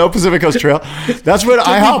 days and no Pacific Coast Trail. That's what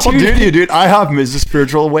IHOP will do to you, dude. IHOP is a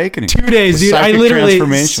spiritual awakening. 2 days, The dude. I psychic literally.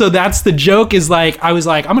 transformation. So that's the joke. Is like I was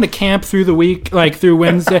like, I'm gonna camp through the week, like through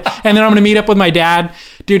Wednesday, and then I'm gonna meet up with my dad,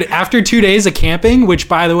 dude. After 2 days of camping, which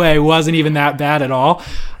by the way wasn't even that bad at all,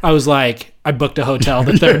 I was like, I booked a hotel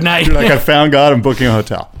the third night. You're like, I found God. I'm booking a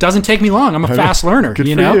hotel. Doesn't take me long. I'm a fast learner, Good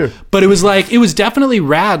you for know. you. But it was definitely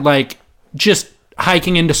rad. Like just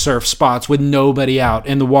hiking into surf spots with nobody out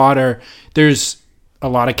in the water. There's a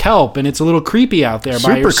lot of kelp and it's a little creepy out there by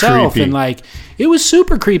Super yourself. creepy. And like, it was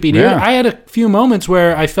super creepy, dude. Yeah. I had a few moments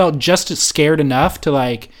where I felt just scared enough to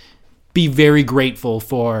like be very grateful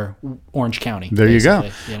for Orange County. There you go.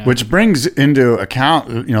 basically, you know? Which brings into account,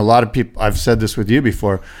 you know, a lot of people, I've said this with you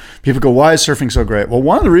before. People go, why is surfing so great? Well,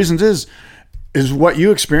 one of the reasons is what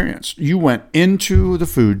you experienced. You went into the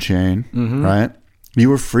food chain, right? You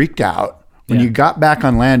were freaked out. When Yeah. you got back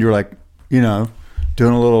on land, you were like, you know,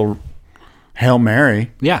 doing a little Hail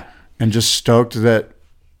Mary yeah. and just stoked that,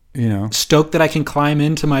 you know. Stoked that I can climb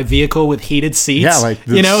into my vehicle with heated seats. Yeah, like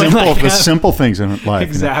the, you know, and simple, like, the simple things in life. you know.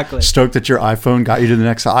 Exactly. Stoked that your iPhone got you to the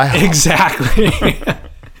next IHOP. Exactly.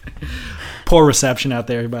 Poor reception out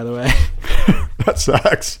there, by the way. That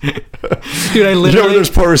sucks. Dude, I You know where literally there's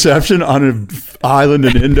poor reception? On an island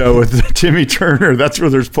in Indo with Timmy Turner. That's where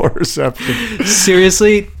there's poor reception.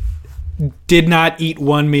 seriously did not eat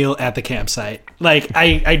one meal at the campsite. Like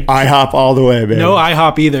I IHOP all the way, baby. no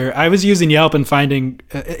IHOP either. I was using Yelp and finding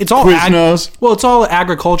it's all Quiznos. well, it's all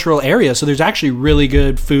agricultural area, so there's actually really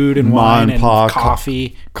good food and wine and Pa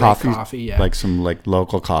coffee. Great coffee, yeah. Like some like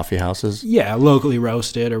local coffee houses. yeah, locally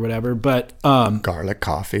roasted or whatever. But Garlic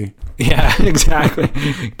coffee. yeah, exactly.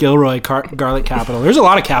 Gilroy garlic capital. There's a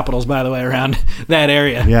lot of capitals, by the way, around that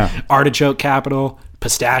area. Yeah. Artichoke capital,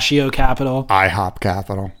 pistachio capital. IHOP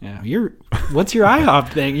capital. Yeah, what's your IHOP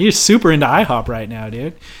thing? You're super into IHOP right now,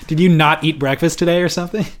 dude. Did you not eat breakfast today or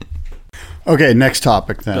something? Okay, next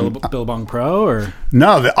topic then. Billabong Pro or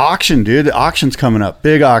No, the auction, dude. The auction's coming up.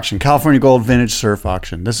 Big auction. California Gold Vintage Surf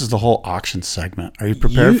Auction. This is the whole auction segment. Are you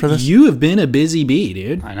prepared for this? You have been a busy bee,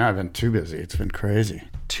 dude. I know. I've been too busy. It's been crazy.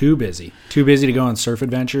 Too busy. Too busy to go on surf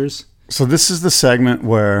adventures. So this is the segment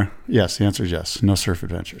where, yes, the answer is yes. No surf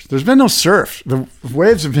adventures. There's been no surf. The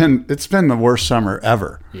waves have been, it's been the worst summer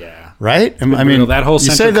ever. Yeah. Right? I Brutal. mean, That whole you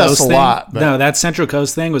Central say that's Coast a thing. lot. But No, that Central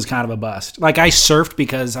Coast thing was kind of a bust. Like I surfed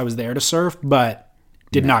because I was there to surf, but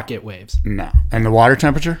did not get waves. no. And the water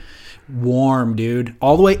temperature? Warm, dude.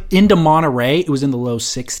 All the way into Monterey, it was in the low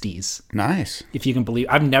 60s. Nice. If you can believe,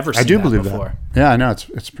 I've never seen I do that believe before. that. Yeah, I know.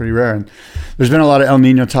 It's pretty rare. And there's been a lot of El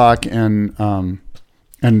Nino talk and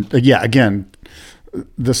yeah, again,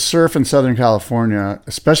 the surf in Southern California,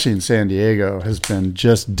 especially in San Diego, has been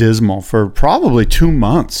just dismal for probably 2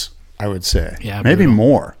 months, I would say. Yeah, maybe brutal.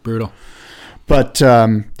 more. Brutal. But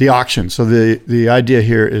the auction. So the idea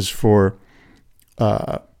here is for,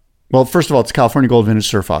 well, first of all, it's California Gold Vintage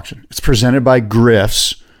Surf Auction. It's presented by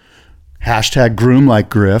Griffs. Hashtag groom like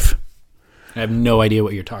Griff. I have no idea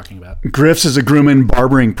what you're talking about. Griffs is a grooming and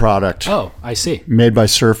barbering product Oh, I see. made by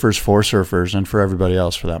surfers for surfers and for everybody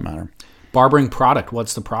else for that matter. Barbering product.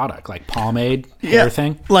 What's the product? Like pomade hair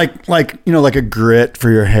thing? Like you know, like a grit for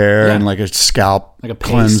your hair Yeah. and like a scalp Like a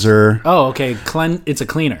paste. cleanser. Oh, okay. It's a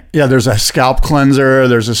cleaner. Yeah, there's a scalp cleanser,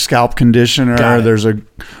 there's a scalp conditioner, Got it. there's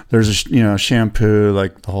a you know, shampoo,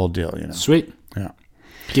 like the whole deal, you know. Sweet. Yeah.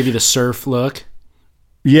 Give you the surf look.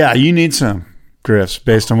 Yeah, you need some Griffs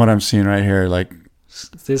based on what I'm seeing right here. Like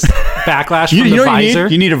This backlash from you the know what visor.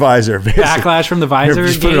 you need a visor. Basically. Backlash from the visor. Here,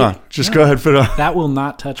 just put it gate. on. Just go ahead, put it on. That will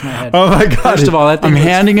not touch my head. Oh my god! First of all, that thing I'm looks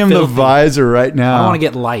handing him filthy. the visor right now. I want to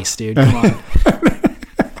get lice, dude. Come on.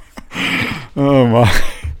 Oh my!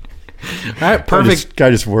 All right, perfect. Guy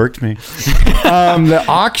just worked me. The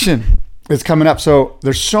auction is coming up. So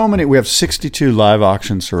there's so many. We have 62 live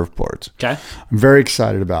auction surfboards. Okay. I'm very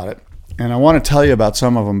excited about it. And I want to tell you about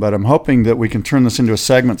some of them, but I'm hoping that we can turn this into a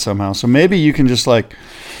segment somehow. So maybe you can just like,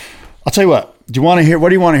 I'll tell you what. What do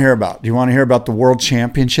you want to hear about? Do you want to hear about the World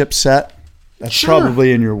Championship set? That's Sure.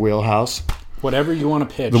 probably in your wheelhouse. Whatever you want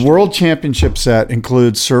to pitch. The World Championship set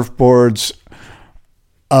includes surfboards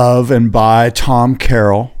of and by Tom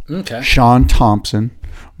Carroll, Okay. Sean Thompson,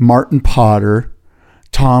 Martin Potter,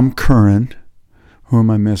 Tom Curran. Who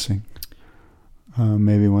am I missing?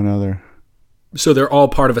 Maybe one other. So they're all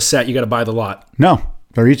part of a set. You got to buy the lot. No,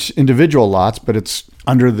 they're each individual lots, but it's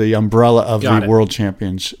under the umbrella of Got the it. World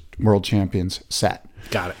Champions set.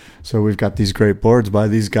 Got it. So we've got these great boards by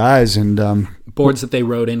these guys, and Boards that they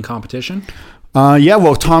rode in competition. yeah,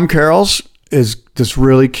 well, Tom Carroll's is this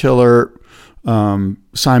really killer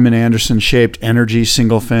Simon Anderson shaped Energy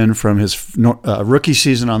single fin from his rookie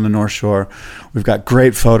season on the North Shore. We've got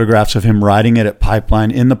great photographs of him riding it at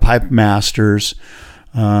Pipeline in the Pipe Masters.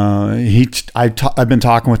 I've been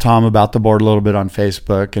talking with Tom about the board a little bit on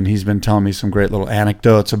Facebook, and he's been telling me some great little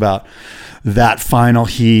anecdotes about that final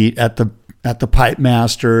heat at the Pipe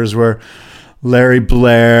Masters, where Larry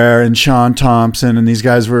Blair and Sean Thompson and these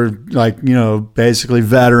guys were like, basically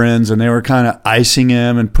veterans, and they were kind of icing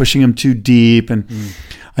him and pushing him too deep. And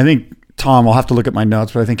I think Tom, I'll have to look at my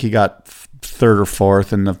notes, but I think he got third or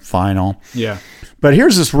fourth in the final. Yeah. But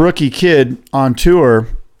here's this rookie kid on tour,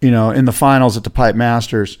 in the finals at the Pipe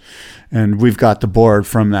Masters, and we've got the board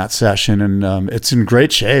from that session, and it's in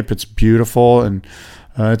great shape. It's beautiful, and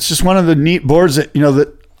it's just one of the neat boards that,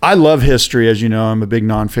 that I love history. As you know, I'm a big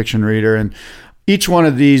nonfiction reader, and each one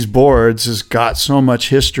of these boards has got so much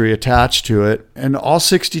history attached to it, and all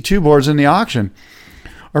 62 boards in the auction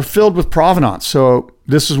are filled with provenance. So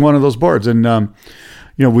this is one of those boards, and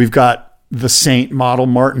we've got the Saint model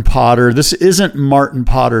Martin Potter. This isn't Martin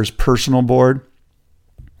Potter's personal board.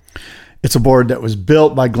 It's a board that was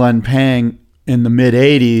built by Glenn Pang in the mid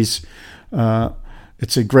 80s.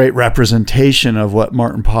 It's a great representation of what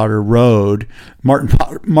Martin Potter rode. Martin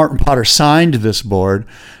Potter signed this board.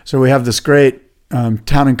 So we have this great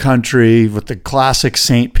Town and Country with the classic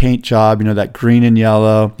Saint paint job, that green and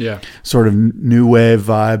yellow, sort of new wave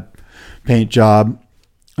vibe paint job.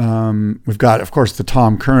 We've got, of course, the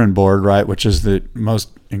Tom Curran board, right, which is the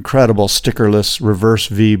most incredible stickerless reverse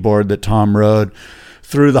V board that Tom rode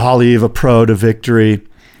through the Haleiwa Pro to victory.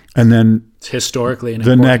 And then it's historically an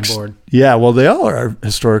important board. Yeah, well, they all are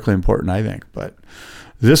historically important, I think. But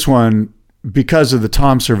this one, because of the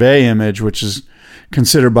Tom Survey image, which is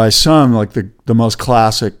considered by some like the most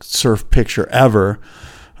classic surf picture ever,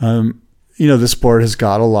 this board has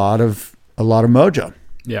got a lot of mojo.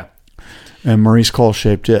 Yeah. And Maurice Cole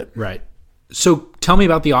shaped it. Right. So tell me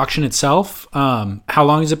about the auction itself. How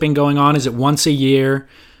long has it been going on? Is it once a year?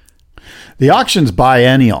 The auction's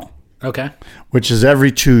biennial. Okay. Which is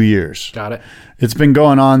every 2 years. Got it. It's been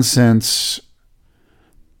going on since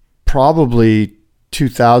probably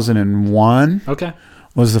 2001. Okay.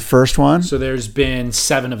 Was the first one. So there's been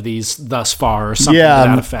 7 of these thus far, or something to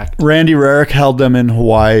that effect. Randy Rarick held them in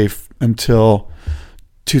Hawaii until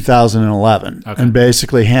 2011, and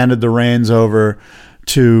basically handed the reins over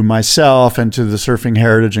to myself and to the Surfing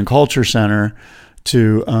Heritage and Culture Center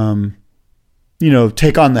to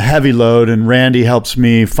take on the heavy load, and Randy helps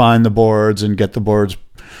me find the boards and get the boards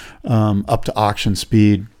up to auction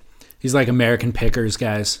speed. He's like American Pickers,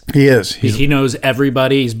 guys. He is. He knows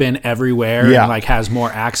everybody. He's been everywhere and has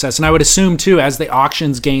more access. And I would assume too, as the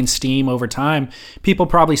auctions gain steam over time, people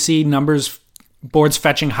probably see boards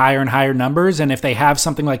fetching higher and higher numbers, and if they have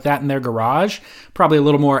something like that in their garage, probably a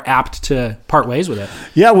little more apt to part ways with it.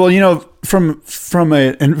 Yeah, well, from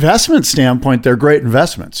an investment standpoint, they're great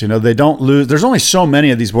investments. They don't lose. There's only so many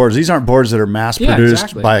of these boards. These aren't boards that are mass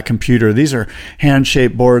produced by a computer. These are hand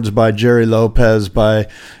shaped boards by Jerry Lopez, by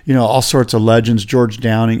all sorts of legends, George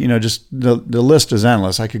Downing. Just the list is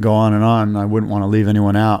endless. I could go on and on. I wouldn't want to leave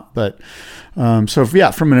anyone out, but.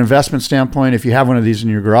 From an investment standpoint, if you have one of these in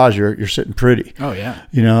your garage, you're sitting pretty. Oh yeah.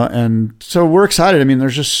 And so we're excited. I mean,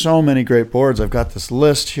 there's just so many great boards. I've got this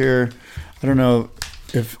list here. I don't know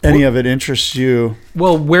if any of it interests you.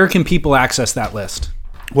 Well, where can people access that list?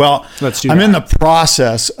 Well, I'm in the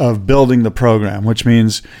process of building the program, which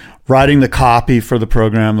means writing the copy for the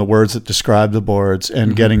program, the words that describe the boards,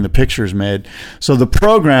 and getting the pictures made. So the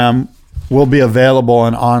program will be available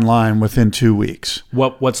and online within 2 weeks.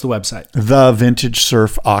 What's the website?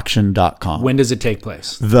 TheVintageSurfAuction.com. When does it take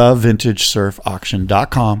place?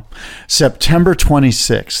 TheVintageSurfAuction.com, September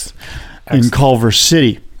 26th in Culver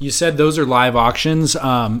City. You said those are live auctions.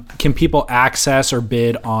 Can people access or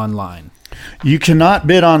bid online? You cannot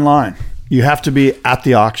bid online. You have to be at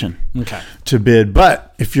the auction to bid.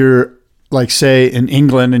 But if you're, like, say, in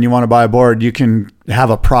England and you want to buy a board, you can have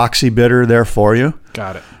a proxy bidder there for you.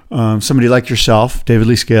 Got it. Somebody like yourself, David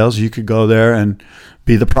Lee Scales, you could go there and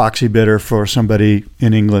be the proxy bidder for somebody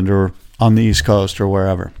in England or on the East Coast or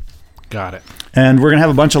wherever. Got it. And we're going to have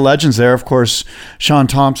a bunch of legends there. Of course, Sean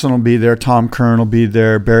Thompson will be there. Tom Curran will be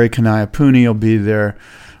there. Barry Kanayapuni will be there.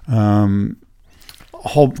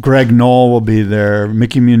 Greg Knoll will be there.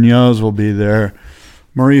 Mickey Munoz will be there.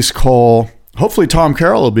 Maurice Cole. Hopefully Tom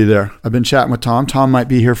Carroll will be there. I've been chatting with Tom. Tom might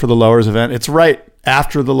be here for the Lowers event. It's right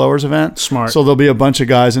after the Lowers event. Smart. So there'll be a bunch of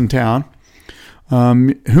guys in town.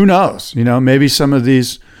 Who knows? Maybe some of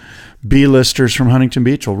these B-listers from Huntington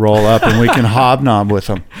Beach will roll up and we can hobnob with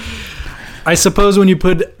them. I suppose when you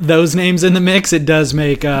put those names in the mix, it does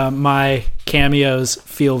make my cameos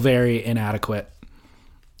feel very inadequate.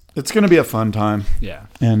 It's going to be a fun time. Yeah.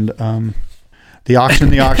 And the auction.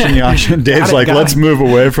 Dave's like, let's move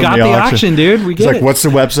away from the auction. Dude. We get it. Like, what's the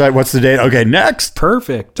website? What's the date? Okay, next.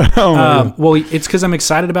 Perfect. Oh, well, it's because I'm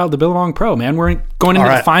excited about the Billabong Pro, man. We're going into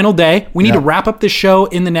the final day. We need to wrap up the show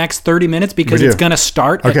in the next 30 minutes because it's going to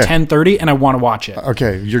start at 10:30, and I want to watch it.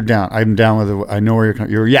 Okay, you're down. I'm down with it. I know where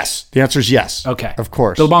you're yes. The answer is yes. Okay. Of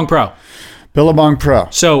course. Billabong Pro. Billabong Pro.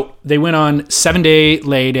 So they went on 7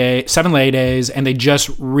 lay days, and they just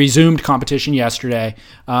resumed competition yesterday.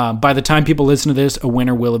 By the time people listen to this, a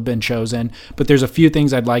winner will have been chosen. But there's a few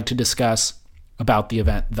things I'd like to discuss about the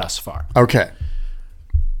event thus far. Okay.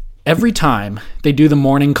 Every time they do the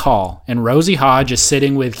morning call, and Rosie Hodge is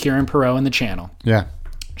sitting with Kieran Perot in the channel. Yeah.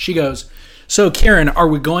 She goes, "So Kieran, are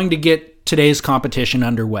we going to get today's competition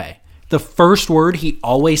underway?" The first word he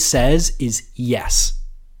always says is yes.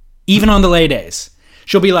 Even on the lay days.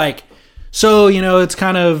 She'll be like, "So, it's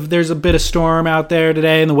kind of, there's a bit of storm out there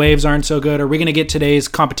today and the waves aren't so good. Are we going to get today's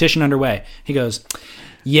competition underway?" He goes,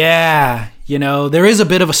 "Yeah, there is a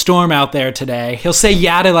bit of a storm out there today." He'll say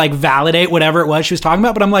yeah to like validate whatever it was she was talking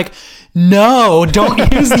about. But I'm like, no, don't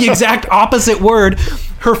use the exact opposite word.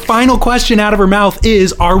 Her final question out of her mouth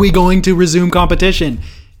is, "Are we going to resume competition?"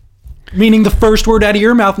 Meaning the first word out of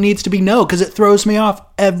your mouth needs to be no, because it throws me off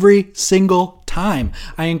every single time.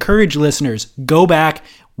 I encourage listeners, go back,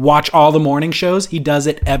 watch all the morning shows. He does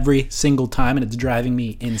it every single time, and it's driving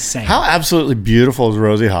me insane. How absolutely beautiful is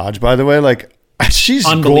Rosie Hodge, by the way? Like, she's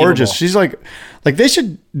gorgeous. She's like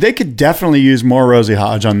they could definitely use more Rosie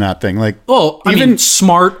Hodge on that thing. Like, well, I mean,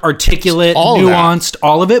 smart, articulate, nuanced,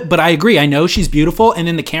 all of it. But I agree. I know she's beautiful, and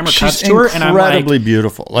then the camera cuts to her, and I'm like, incredibly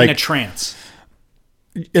beautiful, like in a trance.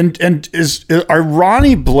 And are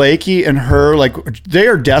Ronnie Blakey and her, like, they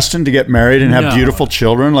are destined to get married and have beautiful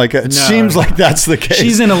children? Like, it seems like that's the case.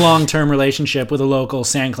 She's in a long-term relationship with a local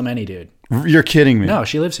San Clemente dude. You're kidding me. No,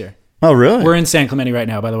 she lives here. Oh, really? We're in San Clemente right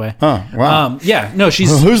now, by the way. Oh, wow. Yeah, no, she's...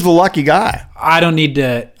 Who's the lucky guy? I don't need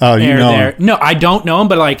to air there. Him. No, I don't know him,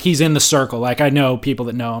 but like he's in the circle. Like I know people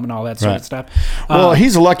that know him and all that sort of stuff. Well,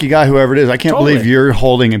 he's a lucky guy, whoever it is. I can't believe you're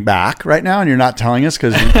holding him back right now and you're not telling us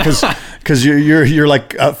because you're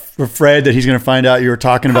like afraid that he's going to find out you were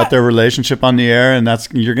talking about their relationship on the air and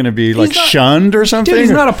you're going to be like shunned or something. Dude, he's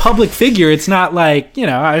not a public figure. It's not like,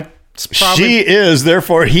 she is,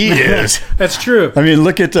 therefore he is. That's true. I mean,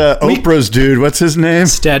 look at Oprah's dude. What's his name?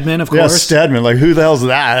 Stedman, of course. Yeah, Stedman. Like, who the hell's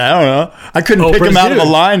that? I don't know. I couldn't pick him out of a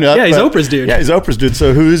lineup. Yeah, he's Oprah's dude. Yeah, he's Oprah's dude.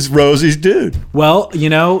 So who's Rosie's dude? Well,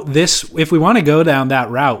 if we want to go down that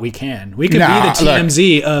route, we can. We could be the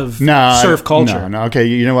TMZ of surf culture. No. Okay,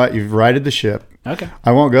 you know what? You've righted the ship. Okay.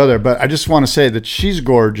 I won't go there, but I just want to say that she's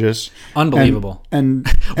gorgeous. Unbelievable. And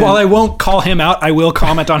while I won't call him out, I will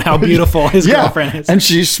comment on how beautiful his girlfriend is. And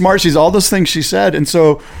she's smart. She's all those things she said. And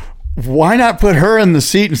so why not put her in the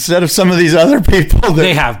seat instead of some of these other people?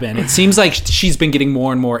 They have been. It seems like she's been getting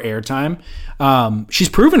more and more airtime. She's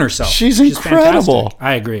proven herself. She's incredible. Fantastic.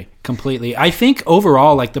 I agree completely. I think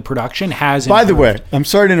overall, like the production has improved. By the way, I'm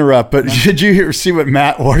sorry to interrupt, but did you see what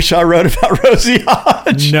Matt Warshaw wrote about Rosie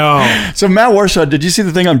Hodge? No. So Matt Warshaw, did you see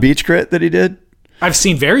the thing on Beach Grit that he did? I've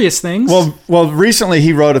seen various things. Well, recently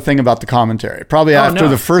he wrote a thing about the commentary. Probably after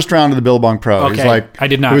the first round of the Billabong Pro. Okay. He's like, I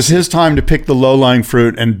did not. It was his time to pick the low-lying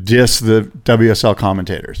fruit and diss the WSL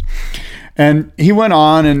commentators. And he went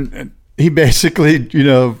on and he basically,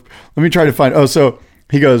 let me try to find. So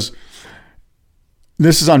he goes,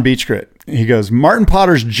 this is on Beach Grit. He goes, Martin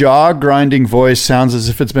Potter's jaw-grinding voice sounds as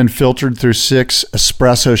if it's been filtered through 6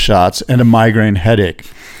 espresso shots and a migraine headache.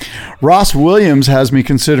 Ross Williams has me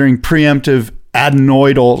considering preemptive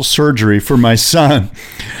adenoidal surgery for my son.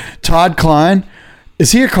 Todd Klein,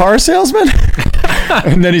 is he a car salesman?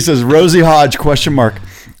 And then he says, Rosie Hodge, ?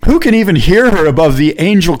 Who can even hear her above the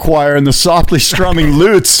angel choir and the softly strumming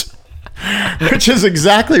lutes? Which is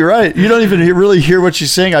exactly right. You don't even really hear what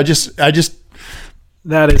she's saying. I just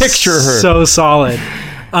that is picture her. So solid.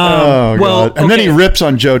 God. And then he rips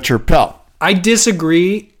on Joe Turpel. I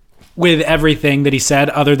disagree with everything that he said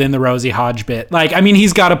other than the Rosie Hodge bit. Like, I mean,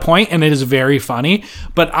 he's got a point and it is very funny,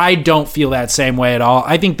 but I don't feel that same way at all.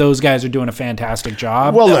 I think those guys are doing a fantastic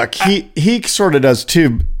job. Well, look, he sort of does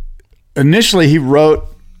too. Initially, he wrote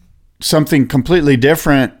something completely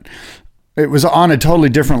different. It was on a totally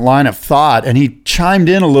different line of thought, and he chimed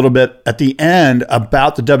in a little bit at the end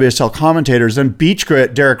about the WSL commentators. Then Beach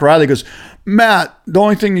Grit, Derek Riley goes, Matt, the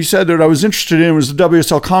only thing you said that I was interested in was the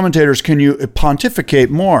WSL commentators. Can you pontificate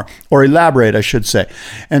more or elaborate, I should say?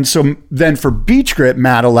 And so then for Beach Grit,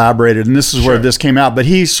 Matt elaborated, and this is where this came out. But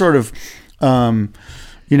he sort of,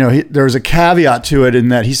 there was a caveat to it in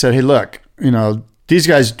that he said, hey, look, these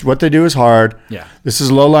guys, what they do is hard. Yeah. This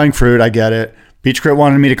is low-lying fruit. I get it. Beach Grit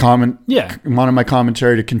wanted me to comment. Yeah. Wanted my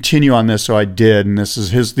commentary to continue on this, so I did. And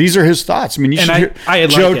these are his thoughts. I mean, you should hear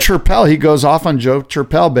Joe Turpel. He goes off on Joe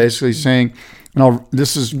Turpel, basically saying,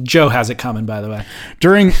 Joe has it coming, by the way.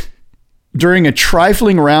 During a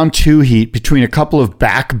trifling round 2 heat between a couple of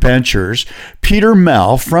backbenchers, Peter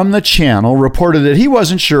Mell from the channel reported that he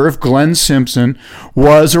wasn't sure if Glenn Simpson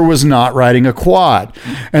was or was not riding a quad.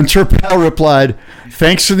 And Turpel replied,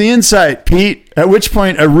 "Thanks for the insight, Pete." At which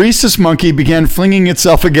point, a rhesus monkey began flinging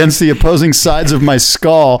itself against the opposing sides of my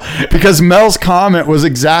skull because Mel's comment was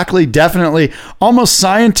exactly, definitely, almost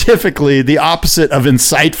scientifically the opposite of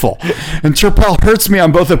insightful. And Turpel hurts me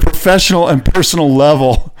on both a professional and personal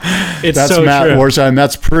level. That's so Matt true. Warsheim.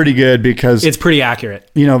 That's pretty good because it's pretty accurate.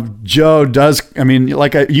 Joe does. I mean,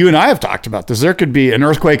 you and I have talked about this. There could be an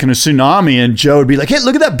earthquake and a tsunami, and Joe would be like, "Hey,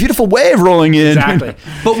 look at that beautiful wave rolling in." Exactly,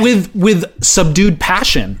 but with subdued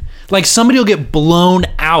passion. Like somebody will get blown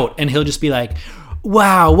out, and he'll just be like,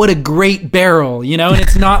 "Wow, what a great barrel!" And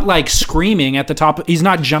it's not like screaming at the top. He's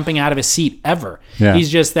not jumping out of his seat ever. Yeah. He's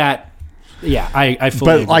just that. Yeah, I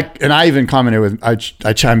fully agree. And I even commented with I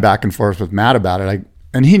chimed back and forth with Matt about it.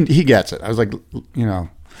 And he gets it. I was like,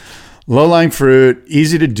 low-lying fruit,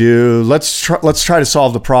 easy to do. Let's try to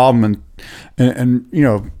solve the problem. And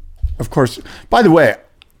of course, by the way,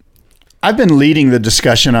 I've been leading the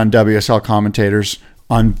discussion on WSL commentators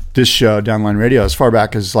on this show, Downline Radio, as far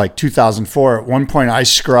back as 2004. At one point, I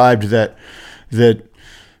scribed that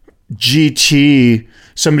GT,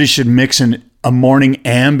 somebody should mix a morning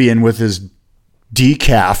Ambien with his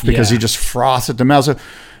decaf because he just froths at the mouth. So,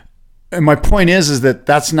 and my point is that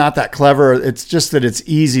that's not that clever. It's just that it's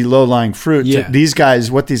easy, low-lying fruit. Yeah.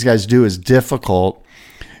 What these guys do is difficult.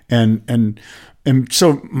 And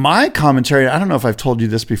so my commentary, I don't know if I've told you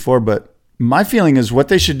this before, but my feeling is what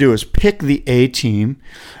they should do is pick the A team.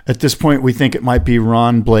 At this point, we think it might be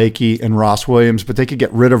Ron Blakey and Ross Williams, but they could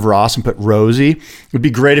get rid of Ross and put Rosie. It would be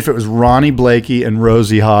great if it was Ronnie Blakey and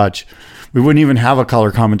Rosie Hodge. We wouldn't even have a color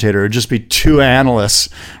commentator. It would just be 2 analysts.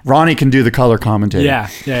 Ronnie can do the color commentator.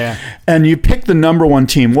 Yeah. And you pick the number 1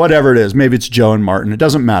 team, whatever it is. Maybe it's Joe and Martin. It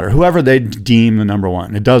doesn't matter. Whoever they deem the number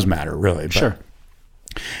 1. It does matter, really. Sure.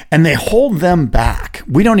 And they hold them back.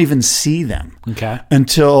 We don't even see them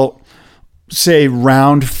until, say,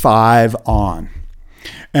 round 5 on.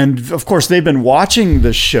 And of course, they've been watching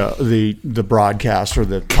the show, the broadcast or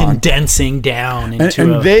the condensing down into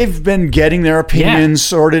and they've been getting their opinions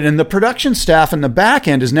sorted. And the production staff in the back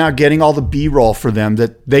end is now getting all the B-roll for them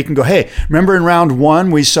that they can go, "Hey, remember in round 1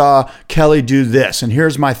 we saw Kelly do this, and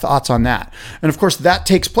here's my thoughts on that." And of course, that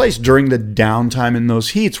takes place during the downtime in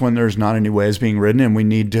those heats when there's not any waves being ridden, and we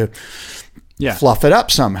need to fluff it up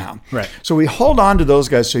somehow. Right. So we hold on to those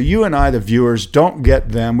guys. So you and I, the viewers, don't get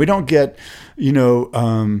them. We don't get,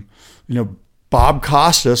 Bob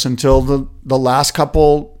Costas until the last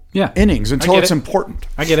couple innings, until it's important.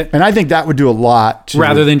 I get it. And I think that would do a lot.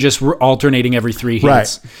 Rather than just alternating every 3 heats.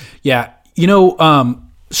 Right. Yeah.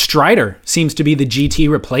 Strider seems to be the GT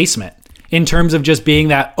replacement. In terms of just being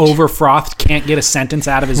that over-frothed, can't get a sentence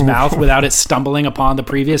out of his mouth without it stumbling upon the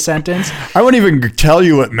previous sentence. I won't even tell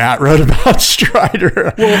you what Matt wrote about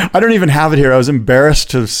Strider. Well, I don't even have it here. I was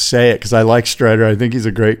embarrassed to say it because I like Strider. I think he's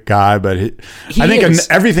a great guy, but I think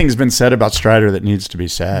everything's been said about Strider that needs to be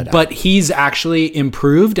said. But he's actually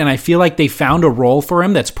improved, and I feel like they found a role for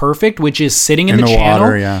him that's perfect, which is sitting in the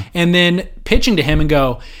channel water, and then pitching to him and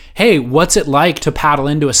go, "Hey, what's it like to paddle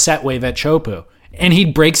into a set wave at Chopu?" And he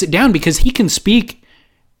breaks it down because he can speak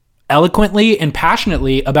eloquently and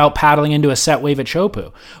passionately about paddling into a set wave at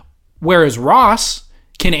Chopu. Whereas Ross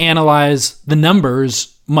can analyze the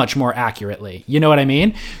numbers much more accurately. You know what I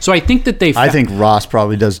mean? So I think that I think Ross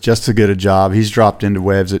probably does just as good a job. He's dropped into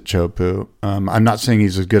waves at Chopu. I'm not saying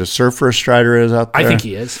he's as good a surfer as Strider is out there. I think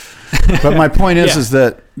he is. But my point is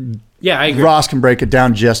that I agree. Ross can break it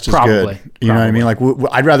down just as good. You know what I mean? Like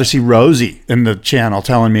I'd rather see Rosie in the channel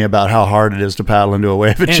telling me about how hard it is to paddle into a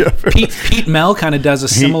wave at Chopu. Pete Mell kind of does a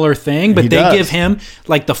similar thing, but they give him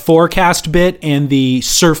like the forecast bit and the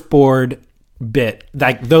surfboard bit.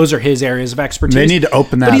 Like those are his areas of expertise. They need to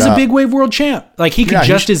open that up. But he's a big wave world champ. Like he could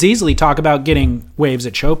just as easily talk about getting waves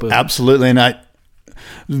at Chopu. Absolutely. And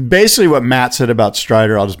basically what Matt said about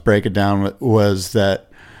Strider, I'll just break it down, was that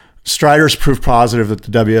Strider's proof positive that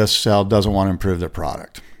the WSL doesn't want to improve their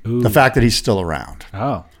product. Ooh. The fact that he's still around.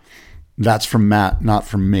 Oh. That's from Matt, not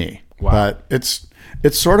from me. Wow. But it's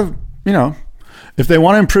sort of, if they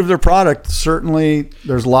want to improve their product, certainly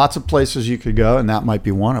there's lots of places you could go, and that might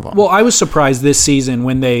be one of them. Well, I was surprised this season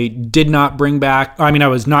when they did not bring back, I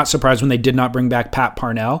was not surprised when they did not bring back Pat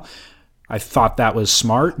Parnell. I thought that was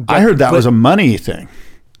smart. I heard that was a money thing.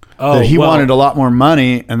 that he wanted a lot more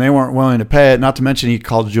money, and they weren't willing to pay it. Not to mention he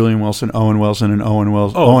called Julian Wilson, Owen Wilson, and Owen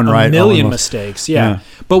Wright. A million mistakes, yeah.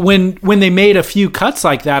 But when they made a few cuts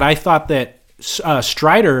like that, I thought that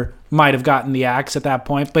Strider might have gotten the axe at that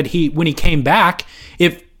point. But when he came back,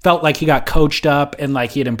 it felt like he got coached up and like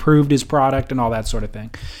he had improved his product and all that sort of thing.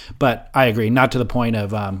 But I agree, not to the point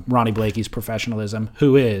of Ronnie Blakey's professionalism,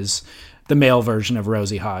 who is the male version of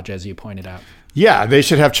Rosie Hodge, as you pointed out. Yeah, they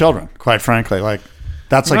should have children, quite frankly. Like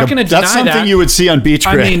that's something that. You would see on Beach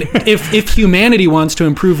Grit. I mean, if humanity wants to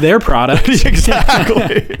improve their product.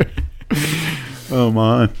 Exactly. Oh,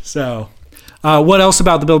 man. So... what else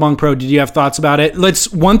about the Billabong Pro? Did you have thoughts about it?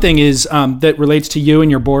 One thing is that relates to you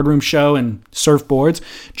and your boardroom show and surfboards.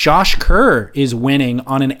 Josh Kerr is winning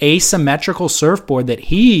on an asymmetrical surfboard that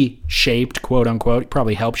he shaped, quote unquote,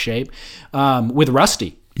 probably helped shape, with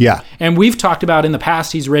Rusty. Yeah. And we've talked about in the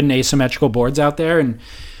past, he's ridden asymmetrical boards out there. And,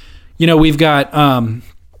 we've got...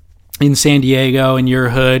 in San Diego, in your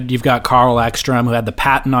hood, you've got Carl Ekstrom, who had the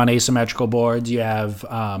patent on asymmetrical boards. You have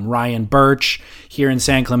Ryan Birch. Here in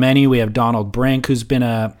San Clemente, we have Donald Brink, who's been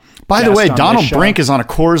a By the way, Donald Brink is on a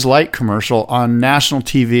Coors Light commercial on national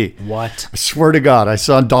TV. What? I swear to God, I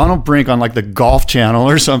saw Donald Brink on like the Golf Channel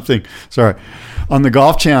or something. Sorry. On the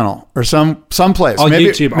Golf Channel or someplace.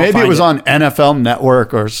 YouTube. Maybe it was on NFL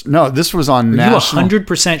Network no. This was on national. You're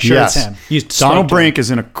 100% sure it's him. Donald Brink is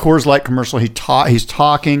in a Coors Light commercial. He's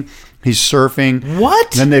talking. He's surfing.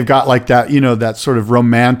 What? And then they've got like that, that sort of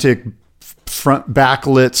romantic front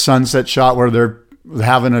backlit sunset shot where they're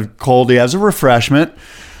having a coldie as a refreshment.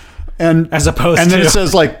 And as opposed to, and then it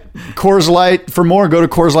says like Coors Light. For more, go to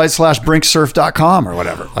CoorsLight/BrinkSurf.com or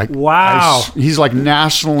whatever. Like, wow, he's like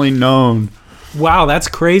nationally known. Wow, that's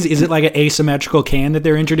crazy. Is it like an asymmetrical can that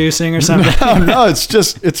they're introducing or something? No,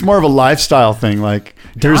 it's more of a lifestyle thing. Like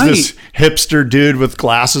there's this hipster dude with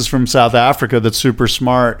glasses from South Africa that's super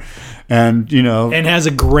smart and, and has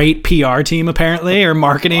a great PR team apparently, or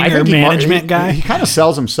marketing or management guy. He kind of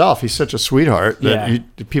sells himself. He's such a sweetheart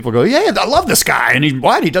that people go, yeah, I love this guy. And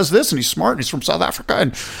he does this and he's smart and he's from South Africa.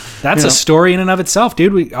 And that's a story in and of itself,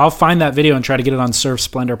 dude. I'll find that video and try to get it on Surf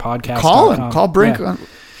Splendor Podcast. Call Brink. Yeah.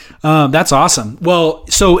 That's awesome. Well,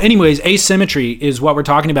 so anyways, asymmetry is what we're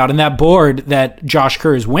talking about. And that board that Josh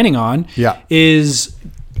Kerr is winning on is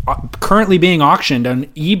currently being auctioned on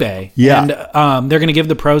eBay. Yeah. And they're going to give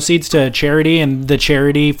the proceeds to a charity. And the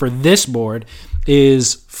charity for this board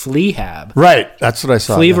is Fleahab. Right. That's what I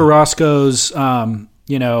saw. Flea Verosco's,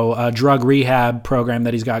 drug rehab program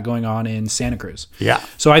that he's got going on in Santa Cruz. Yeah.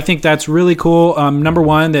 So I think that's really cool. Number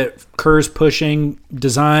one, that Kerr's pushing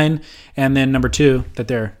design. And then number two, that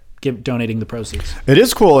they're donating the proceeds. It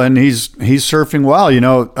is cool, and he's surfing well.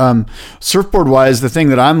 Surfboard wise, the thing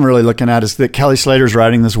that I'm really looking at is that Kelly Slater's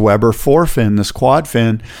riding this Weber 4-fin, this quad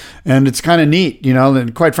fin, and it's kind of neat.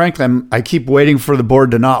 And quite frankly, I keep waiting for the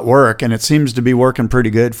board to not work, and it seems to be working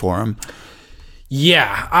pretty good for him.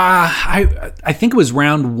 Yeah, I think it was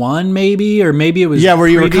round one, maybe, or maybe it was where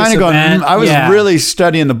you were kind of going. I was really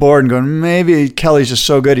studying the board and going, maybe Kelly's just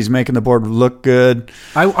so good, he's making the board look good.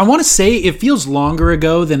 I want to say it feels longer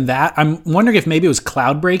ago than that. I'm wondering if maybe it was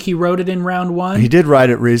Cloudbreak. He rode it in round one. He did ride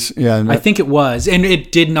it, Reese. Yeah, I think it was, and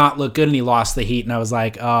it did not look good, and he lost the heat, and I was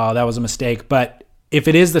like, oh, that was a mistake. But if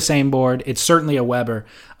it is the same board, it's certainly a Weber.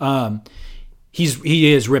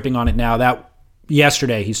 He is ripping on it now. That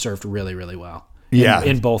yesterday he surfed really, really well.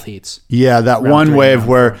 In both heats. Yeah, that one wave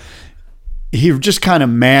where he just kind of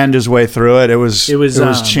manned his way through it. It was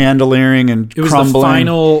chandeliering and it was crumbling. The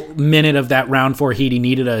final minute of that round 4 heat. He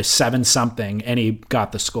needed a 7-something, and he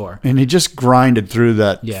got the score. And he just grinded through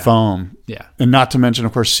that foam. Yeah. And not to mention,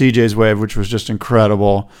 of course, CJ's wave, which was just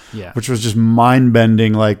incredible. Yeah. Which was just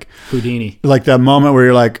mind-bending, like Houdini. Like that moment where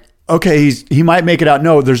you're like, okay, he might make it out.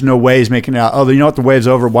 No, there's no way he's making it out. Oh, you know what? The wave's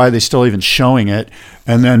over. Why are they still even showing it?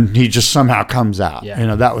 And then he just somehow comes out.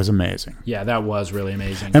 Yeah. That was amazing. Yeah, that was really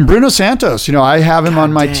amazing. And Bruno Santos, I have him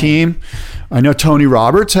on my team. I know Tony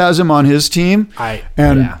Roberts has him on his team. I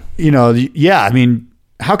mean,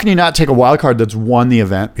 how can you not take a wild card that's won the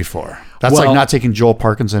event before? That's like not taking Joel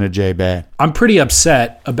Parkinson at J Bay. I'm pretty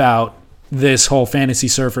upset about this whole fantasy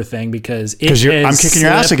surfer thing because I'm kicking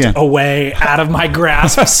your ass again away out of my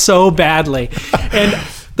grasp so badly. And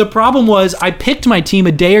the problem was I picked my team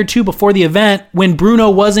a day or two before the event when Bruno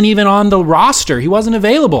wasn't even on the roster. He wasn't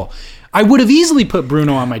available. I would have easily put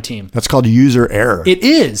Bruno on my team. That's called user error. It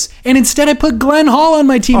is. And instead I put Glenn Hall on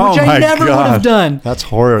my team, which I never would have done. That's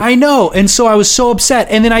horrible. I know. And so I was so upset.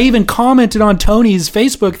 And then I even commented on Tony's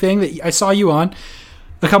Facebook thing that I saw you on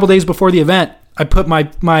a couple days before the event. I put my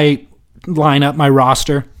lineup, my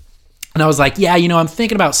roster, and I was like, I'm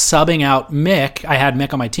thinking about subbing out Mick. I had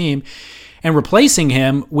Mick on my team, and replacing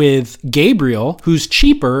him with Gabriel, who's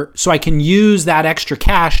cheaper, so I can use that extra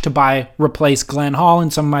cash to replace Glenn Hall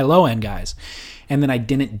and some of my low-end guys. And then I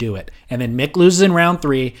didn't do it. And then Mick loses in round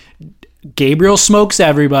 3. Gabriel smokes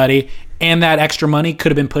everybody, and that extra money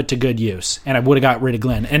could have been put to good use, and I would have got rid of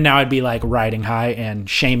Glenn. And now I'd be like riding high and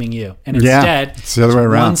shaming you. And instead, it's the other way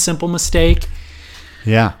around. One simple mistake.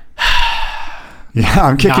 Yeah. Yeah,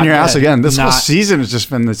 I'm kicking Not your ass good. again. This whole season has just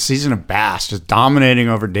been the season of Bass, just dominating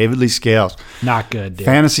over David Lee Scales. Not good, dude.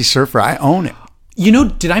 Fantasy Surfer, I own it. You know,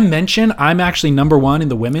 did I mention I'm actually number 1 in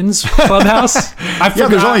the women's clubhouse? I forgot. Yeah,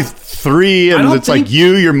 there's only 3, and it's like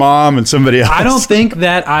you, your mom, and somebody else. I don't think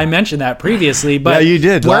that I mentioned that previously, but yeah, you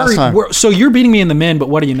did last time. So you're beating me in the men, but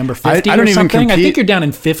what are you, number 50 I don't or even something? compete. I think you're down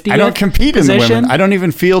in 50th I don't compete position. in the women. I don't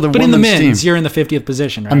even field a but women's in the men's, team. you're in the 50th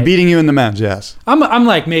position, right? I'm beating you in the men's, yes. I'm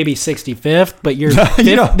like maybe 65th, but you're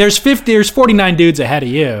there's 49 dudes ahead of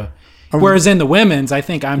you. Whereas in the women's, I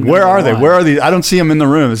think I'm. Where are they? Where are these? I don't see them in the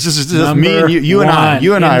room. It's just me and you. You and I.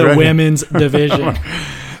 You and I. In the right women's division.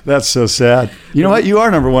 That's so sad. You know what? You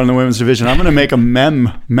are number 1 in the women's division. I'm going to make a meme.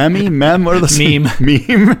 What are those? Meme.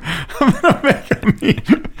 Meme. I'm going to make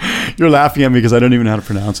a meme. You're laughing at me because I don't even know how to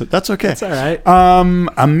pronounce it. That's okay. That's all right.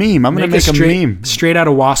 A meme. I'm going to make a meme. Straight out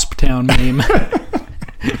of Wasp Town meme.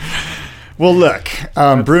 Well, look,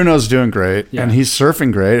 Bruno's doing great, and he's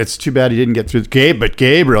surfing great. It's too bad he didn't get through but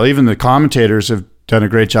Gabriel, even the commentators have done a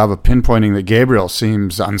great job of pinpointing that Gabriel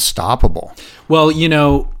seems unstoppable. Well, you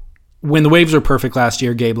know, when the waves were perfect last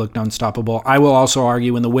year, Gabe looked unstoppable. I will also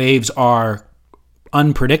argue when the waves are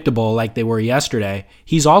unpredictable like they were yesterday,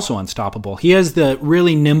 he's also unstoppable. He has the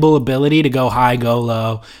really nimble ability to go high, go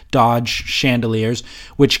low, dodge chandeliers,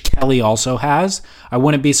 which Kelly also has. I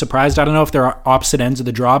wouldn't be surprised. I don't know if they're opposite ends of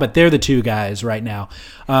the draw, but they're the two guys right now.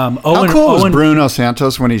 How cool is Bruno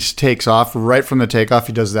Santos when he takes off? Right from the takeoff,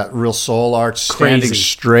 he does that real soul arch, standing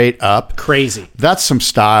straight up. Crazy. That's some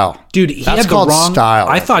style. Dude, he That's had the called wrong style.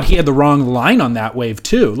 I thought he had the wrong line on that wave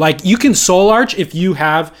too. Like, you can soul arch if you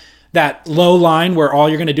have that low line where all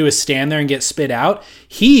you're going to do is stand there and get spit out.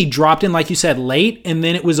 He dropped in, like you said, late, and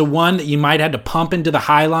then it was a one that you might have had to pump into the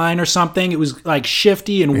high line or something. It was like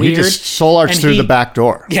shifty and weird. He just soul arched through the back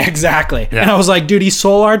door. Yeah, exactly. Yeah. And I was like, dude, he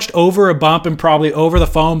soul arched over a bump and probably over the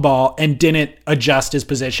foam ball and didn't adjust his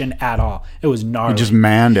position at all. It was gnarly. He just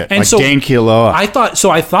manned it, and like so Dane Kealoha.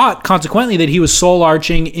 I thought consequently that he was soul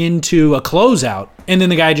arching into a closeout, and then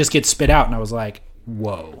the guy just gets spit out, and I was like,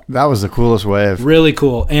 whoa. That was the coolest wave. Really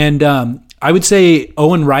cool. And I would say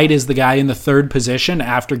Owen Wright is the guy in the third position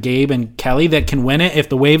after Gabe and Kelly that can win it. If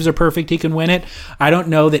the waves are perfect, he can win it. I don't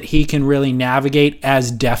know that he can really navigate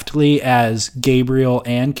as deftly as Gabriel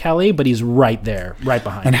and Kelly, but he's right there, right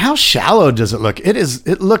behind. And how shallow does it look?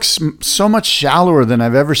 It looks so much shallower than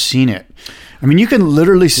I've ever seen it. I mean, you can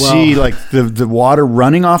literally see like the water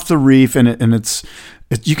running off the reef, and it's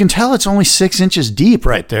you can tell it's only 6 inches deep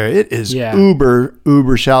right there. It is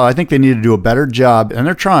uber shallow. I think they need to do a better job, and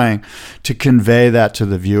they're trying to convey that to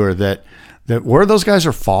the viewer that where those guys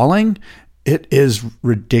are falling, it is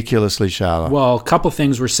ridiculously shallow. Well, a couple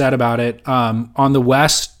things were said about it. On the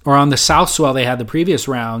west or on the south swell they had the previous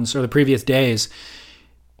rounds or the previous days,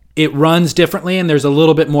 it runs differently, and there's a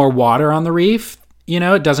little bit more water on the reef. You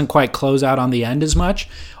know, it doesn't quite close out on the end as much.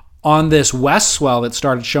 On this west swell that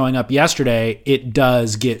started showing up yesterday, it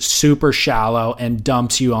does get super shallow and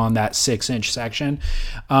dumps you on that 6-inch section.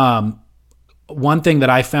 One thing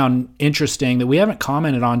that I found interesting that we haven't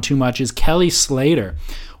commented on too much is Kelly Slater,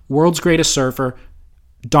 world's greatest surfer,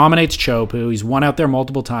 dominates Chopu. He's won out there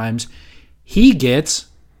multiple times. He gets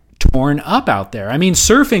torn up out there. I mean,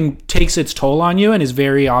 surfing takes its toll on you and is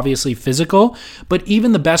very obviously physical, but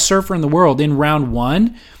even the best surfer in the world in round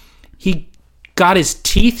 1, he got his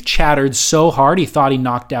teeth chattered so hard he thought he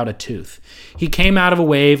knocked out a tooth. He came out of a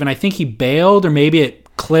wave, and I think he bailed, or maybe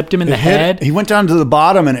it clipped him in the head. He went down to the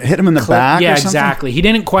bottom, and it hit him in the back. Yeah, or something? exactly. He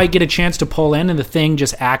didn't quite get a chance to pull in, and the thing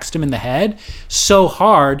just axed him in the head so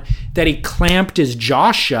hard that he clamped his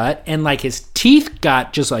jaw shut, and like his teeth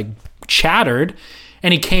got just like chattered.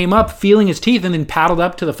 And he came up feeling his teeth and then paddled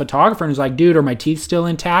up to the photographer and was like, dude, are my teeth still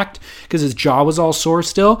intact? Because his jaw was all sore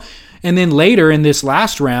still. And then later in this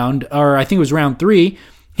last round, or I think it was round 3,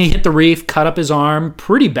 he hit the reef, cut up his arm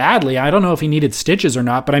pretty badly. I don't know if he needed stitches or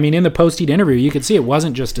not, but I mean, in the post-heat interview, you could see it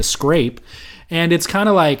wasn't just a scrape. And it's kind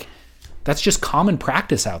of like, that's just common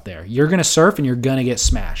practice out there. You're going to surf and you're going to get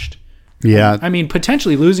smashed. Yeah. I mean,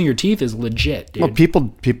 potentially losing your teeth is legit, dude. Well,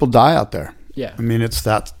 people die out there. Yeah. I mean,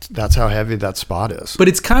 that's how heavy that spot is. But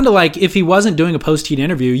it's kind of like if he wasn't doing a post-heat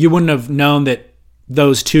interview, you wouldn't have known that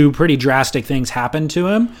those two pretty drastic things happened to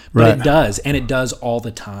him. But it does, and it does all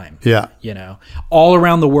the time. Yeah. You know, all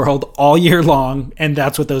around the world, all year long, and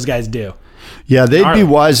that's what those guys do. Yeah, they'd be Gnarly.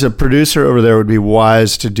 wise. A producer over there would be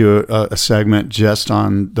wise to do a segment just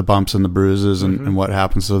on the bumps and the bruises and what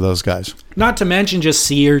happens to those guys. Not to mention just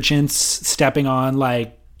sea urchins stepping on,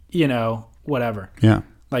 like, you know, whatever. Yeah.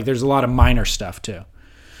 Like, there's a lot of minor stuff too.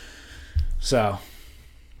 So,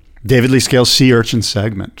 David Lee Scales sea urchin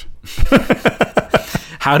segment.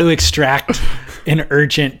 how to extract an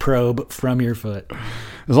urchin probe from your foot.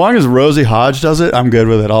 As long as Rosie Hodge does it, I'm good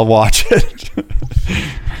with it. I'll watch it.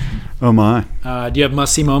 Oh my! Do you have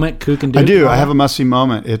must-see moment, Kook and Duke? I do. I have a must-see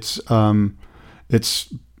moment. It's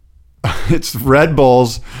Red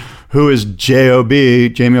Bulls, who is J.O.B.,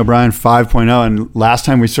 Jamie O'Brien 5.0, and last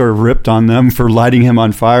time we sort of ripped on them for lighting him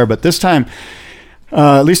on fire, but this time,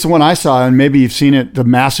 at least the one I saw, and maybe you've seen it, the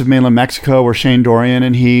massive Mainland Mexico, where Shane Dorian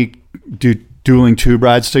and he do dueling tube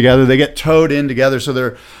rides together. They get towed in together, so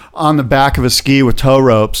they're on the back of a ski with tow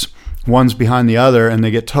ropes. One's behind the other, and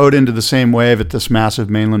they get towed into the same wave at this massive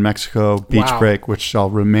Mainland Mexico beach Wow. break, which shall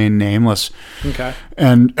remain nameless. Okay.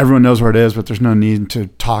 And everyone knows where it is, but there's no need to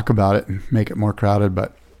talk about it and make it more crowded.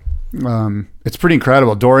 But it's pretty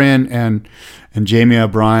incredible. Dorian and Jamie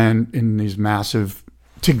O'Brien in these massive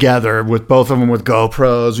together with both of them with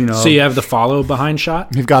GoPros. You know, So you have the follow behind shot?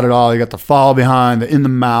 you've got it all. You got the fall behind, the in the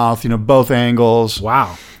mouth. You know, both angles.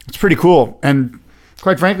 Wow. It's pretty cool. And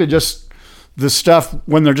quite frankly, just the stuff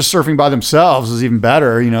when they're just surfing by themselves is even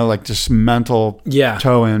better, you know, like just mental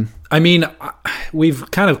toe in. I mean, we've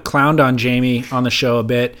kind of clowned on Jamie on the show a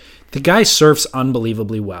bit. The guy surfs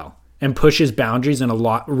unbelievably well and pushes boundaries in a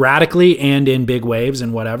lot, radically and in big waves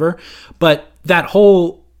and whatever. But that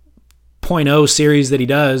whole 0.0 series that he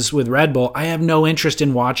does with Red Bull, I have no interest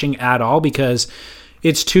in watching at all because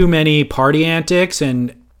it's too many party antics,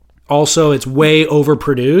 and also it's way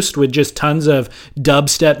overproduced with just tons of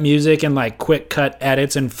dubstep music and like quick cut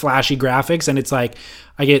edits and flashy graphics. And it's like,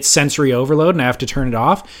 I get sensory overload and I have to turn it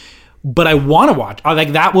off. But I want to watch.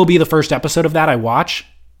 Like, that will be the first episode of that I watch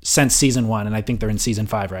since season 1. And I think they're in season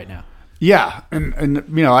 5 right now. Yeah. And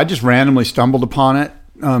you know, I just randomly stumbled upon it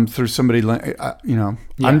through somebody, you know,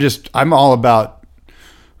 I'm all about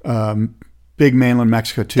big Mainland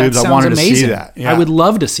Mexico tubes. That sounds I wanted amazing. to see that. Yeah. I would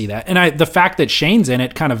love to see that. And the fact that Shane's in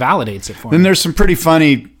it kind of validates it for me. Then there's some pretty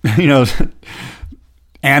funny, you know,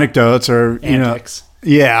 anecdotes or, Antics.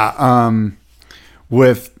 you know, yeah.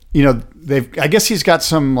 With, you know, I guess he's got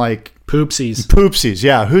some like Poopsies.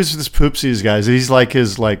 Yeah. Who's this Poopsies guy? He's like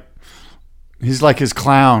his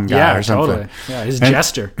clown guy or something. Totally. Yeah, his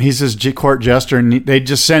jester. He's his court jester, and they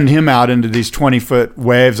just send him out into these 20-foot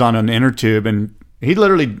waves on an inner tube, and he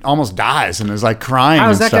literally almost dies and is like crying. How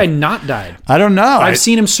has and that stuff. guy not died? I don't know. I've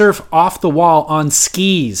seen him surf off the wall on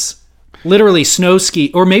skis, literally snow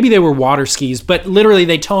ski, or maybe they were water skis, but literally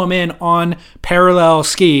they tow him in on parallel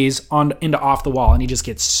skis into off the wall, and he just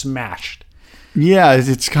gets smashed. Yeah,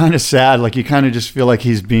 it's kind of sad. Like, you kind of just feel like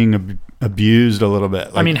he's being abused a little bit.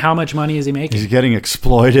 Like, I mean, how much money is he making? he's getting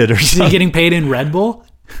exploited or Is something. he getting paid in Red Bull?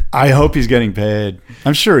 I hope he's getting paid.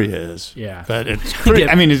 I'm sure he is. Yeah. But it's pretty,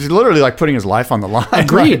 I mean, it's literally like putting his life on the line.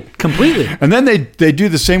 Agreed, Right? completely. And then they do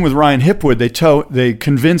the same with Ryan Hipwood. They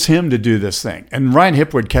convince him to do this thing. And Ryan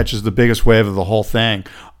Hipwood catches the biggest wave of the whole thing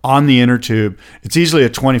on the inner tube. It's easily a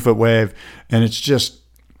 20-foot wave. And it's just,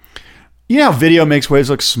 you know how video makes waves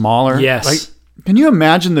look smaller? Yes. Like, can you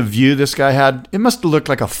imagine the view this guy had? It must have looked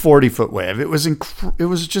like a 40-foot wave. It was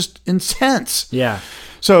just intense. Yeah.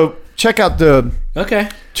 So check out the Okay.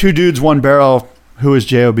 Two Dudes, One Barrel, Who is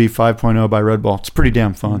J.O.B. 5.0 by Red Bull. It's pretty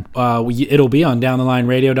damn fun. It'll be on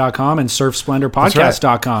downthelineradio.com and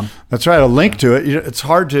surfsplendorpodcast.com. That's right. A link to it. It's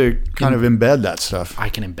hard to kind of embed that stuff. I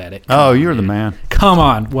can embed it. Oh, you're the man. Come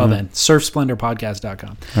on. Well then,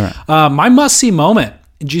 surfsplendorpodcast.com. All right. My must-see moment.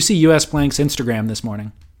 Did you see US Blank's Instagram this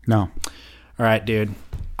morning? No. All right, dude.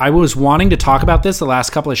 I was wanting to talk about this the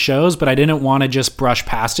last couple of shows, but I didn't want to just brush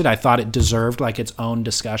past it. I thought it deserved like its own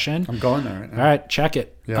discussion. I'm going there right now. All right, check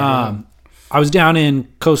it. Yeah, I was down in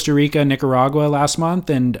Costa Rica, Nicaragua last month,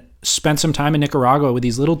 and spent some time in Nicaragua with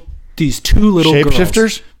these two little girls.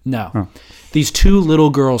 Shapeshifters? No. These two little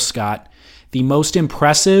girls, Scott. The most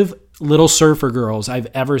impressive little surfer girls I've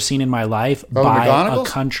ever seen in my life by McGonagalls? a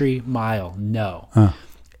country mile. No.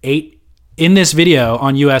 8 in this video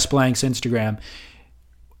on US Blank's Instagram.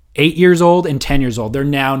 8 years old and 10 years old. They're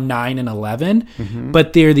now 9 and 11,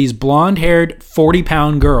 but they're these blonde-haired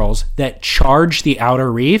 40-pound girls that charge the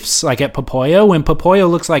outer reefs, like at Popoyo. When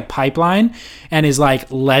Popoyo looks like pipeline and is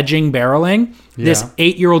like ledging barreling, this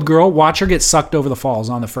 8-year-old girl, watch her get sucked over the falls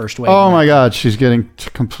on the first wave. Oh my God, she's getting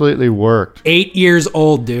completely worked. 8 years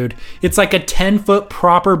old, dude. It's like a 10-foot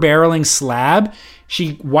proper barreling slab.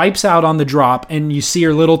 She wipes out on the drop, and you see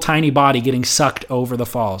her little tiny body getting sucked over the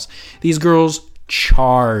falls. These girls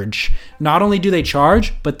charge. Not only do they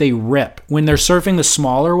charge, but they rip. When they're surfing the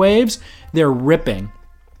smaller waves, they're ripping.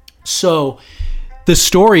 So the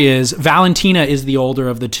story is Valentina is the older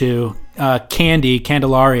of the two.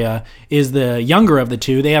 Candelaria is the younger of the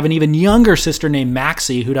two. They have an even younger sister named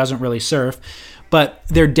Maxie who doesn't really surf, but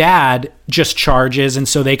their dad just charges, and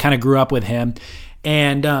so they kind of grew up with him.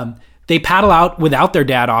 And they paddle out without their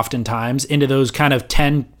dad oftentimes into those kind of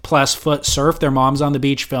 10-plus foot surf. Their mom's on the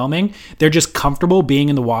beach filming. They're just comfortable being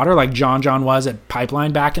in the water like John was at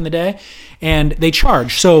Pipeline back in the day, and they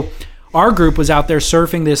charge. So our group was out there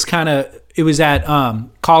surfing this kind of, it was at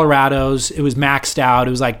Colorado's. It was maxed out.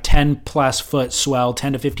 It was like 10-plus foot swell,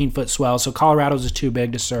 10 to 15-foot swell. So Colorado's is too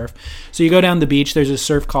big to surf. So you go down the beach. There's a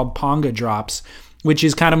surf called Ponga Drops, which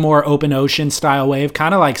is kind of more open ocean style wave,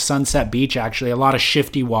 kind of like Sunset Beach, actually. A lot of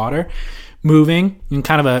shifty water moving and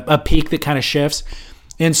kind of a peak that kind of shifts.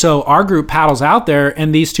 And so our group paddles out there,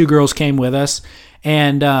 and these two girls came with us.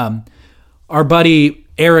 And our buddy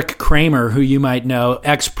Eric Kramer, who you might know,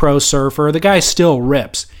 ex-pro surfer, the guy still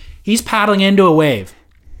rips. He's paddling into a wave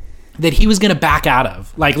that he was going to back out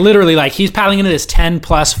of. Like literally, like he's paddling into this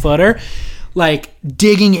 10-plus footer, like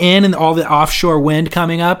digging in and all the offshore wind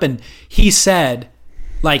coming up. And he said,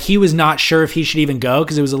 like, he was not sure if he should even go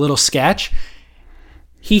because it was a little sketch.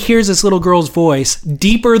 He hears this little girl's voice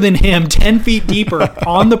deeper than him, 10 feet deeper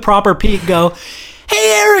on the proper peak go,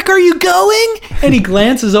 "Hey, Eric, are you going?" And he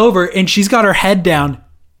glances over and she's got her head down,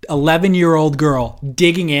 11-year-old girl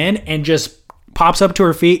digging in, and just pops up to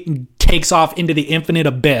her feet and takes off into the infinite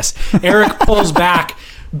abyss. Eric pulls back,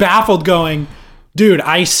 baffled, going, "Dude,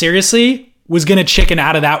 I seriously was going to chicken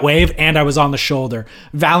out of that wave, and I was on the shoulder."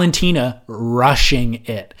 Valentina rushing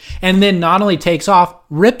it. And then not only takes off,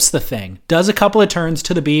 rips the thing, does a couple of turns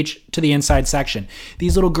to the beach, to the inside section.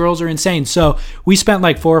 These little girls are insane. So we spent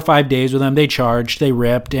like 4 or 5 days with them. They charged, they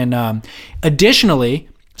ripped, and additionally,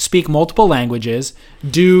 speak multiple languages,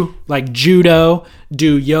 do like judo,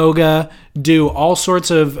 do yoga, do all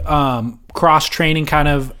sorts of cross-training kind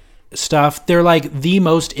of stuff. They're like the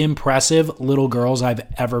most impressive little girls I've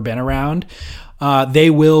ever been around. They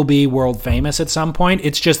will be world famous at some point.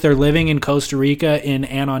 It's just they're living in Costa Rica in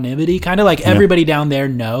anonymity, kind of like everybody down there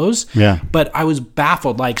knows. Yeah. But I was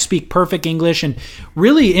baffled, like speak perfect English and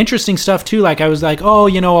really interesting stuff too. Like I was like, oh,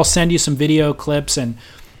 I'll send you some video clips, and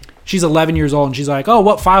she's 11 years old, and she's like, "Oh,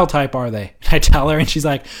 what file type are they?" I tell her, and she's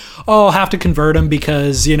like, "Oh, I'll have to convert them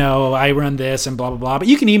because, I run this and blah, blah, blah. But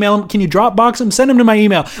you can email them. Can you Dropbox them? Send them to my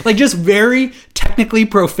email." Like just very technically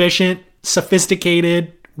proficient,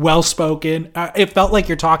 sophisticated, well-spoken. It felt like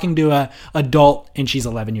you're talking to a adult, and she's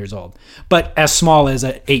 11 years old, but as small as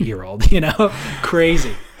an 8-year-old,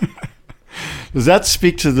 Crazy. Does that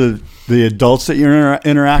speak to the adults that you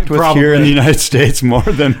interact with Probably. Here in the United States more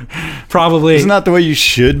than... Probably. Isn't that the way you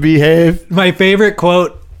should behave? My favorite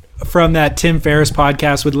quote from that Tim Ferriss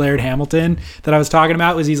podcast with Laird Hamilton that I was talking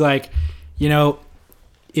about was he's like,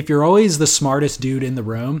 if you're always the smartest dude in the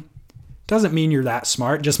room, doesn't mean you're that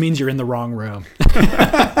smart, just means you're in the wrong room.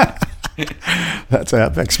 That's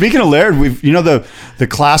epic. Speaking of Laird, we've the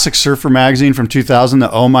classic surfer magazine from 2000,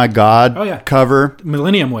 the Oh My God cover,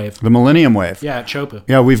 Millennium Wave. the Millennium Wave. Yeah, at Chopu.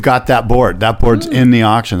 Yeah, we've got that board. That board's in the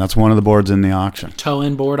auction. That's one of the boards in the auction.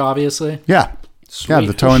 Toe-in board, obviously. Yeah. Sweet. Yeah,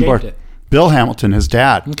 the toe-in board. It? Bill Hamilton, his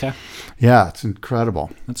dad. Okay. Yeah, it's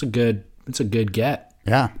incredible. It's a good get.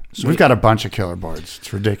 Yeah. We've got a bunch of killer boards.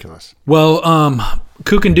 It's ridiculous. Well,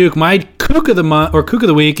 Kook and Duke, my Kook of the month or Kook of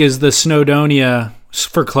the week is the Snowdonia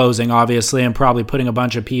for closing, obviously, and probably putting a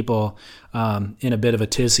bunch of people in a bit of a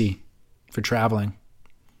tizzy for traveling.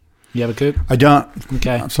 You have a Kook? I don't.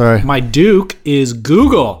 Okay. I'm sorry. My Duke is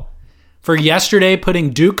Google for yesterday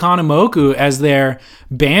putting Duke Kahanamoku as their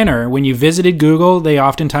banner. When you visited Google, they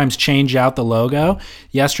oftentimes change out the logo.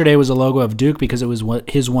 Yesterday was a logo of Duke because it was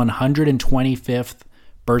his 125th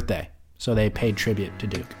birthday. So they paid tribute to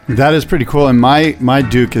Duke. That is pretty cool. And my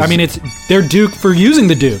Duke is... it's their Duke for using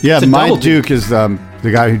the Duke. Yeah, my Duke is the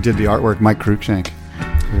guy who did the artwork, Mike Cruikshank.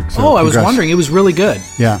 So I was wondering. It was really good.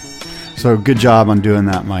 Yeah. So good job on doing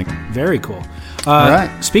that, Mike. Very cool. All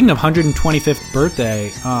right. Speaking of 125th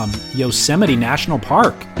birthday, Yosemite National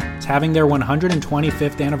Park is having their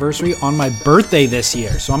 125th anniversary on my birthday this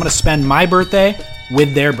year. So I'm going to spend my birthday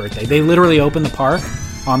with their birthday. They literally opened the park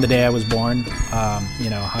on the day I was born,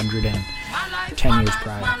 110 years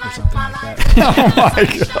prior or something like that. Oh, my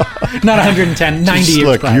God. Not 110, 90 years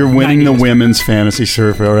look, prior. you're winning the women's fantasy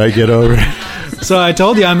surf, all right? Get over it. So I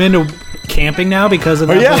told you I'm into camping now because of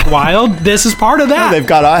that Buck Wild. This is part of that. Yeah, they've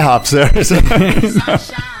got IHOPs there.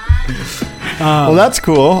 Well, that's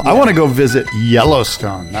cool. I want to go visit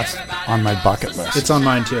Yellowstone. That's on my bucket list. It's on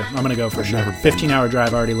mine, too. I'm going to go for sure. 15-hour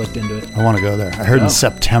drive. I already looked into it. I want to go there. I heard in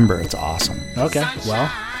September. It's awesome. Okay.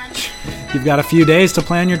 Well, you've got a few days to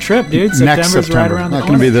plan your trip, dude. Next September's September. right around the Not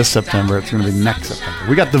corner. going to be this September. It's going to be next September.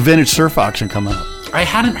 We got the vintage surf auction coming up. I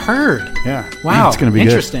hadn't heard. Yeah. Wow. It's going to be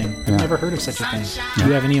interesting. good. I've never heard of such a thing. Do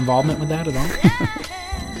you have any involvement with that at all?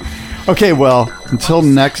 Okay, well, until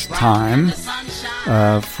next time,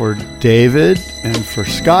 for David and for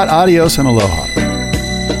Scott, adios and aloha.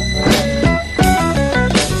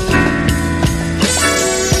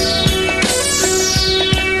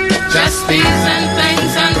 Just bees and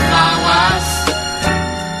things and flowers.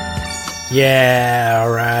 Yeah,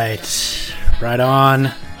 all right. Right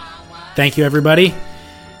on. Thank you, everybody.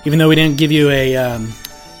 Even though we didn't give you a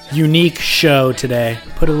unique show today,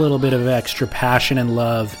 put a little bit of extra passion and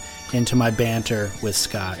love into my banter with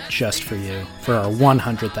Scott just for you for our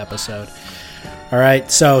 100th episode. All right,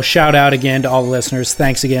 so shout out again to all the listeners.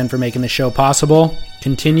 Thanks again for making the show possible.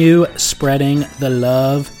 Continue spreading the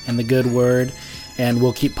love and the good word, and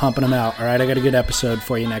we'll keep pumping them out. All right, I got a good episode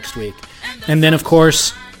for you next week. And then, of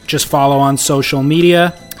course, just follow on social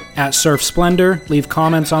media at Surf Splendor. Leave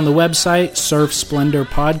comments on the website, Surf Splendor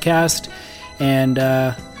Podcast. And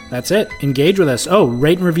that's it. Engage with us. Oh,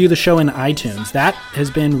 rate and review the show in iTunes. That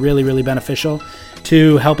has been really, really beneficial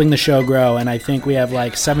to helping the show grow. And I think we have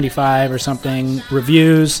like 75 or something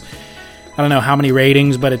reviews. I don't know how many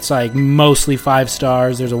ratings, but it's like mostly 5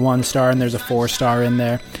 stars. There's a 1 star and there's a 4 star in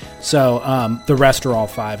there. So the rest are all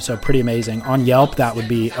 5. So pretty amazing. On Yelp, that would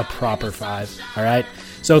be a proper 5. All right.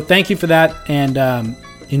 So thank you for that. And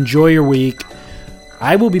enjoy your week.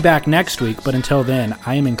 I will be back next week, but until then,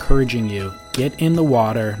 I am encouraging you, get in the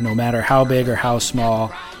water, no matter how big or how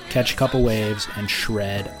small, catch a couple waves, and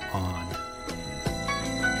shred on.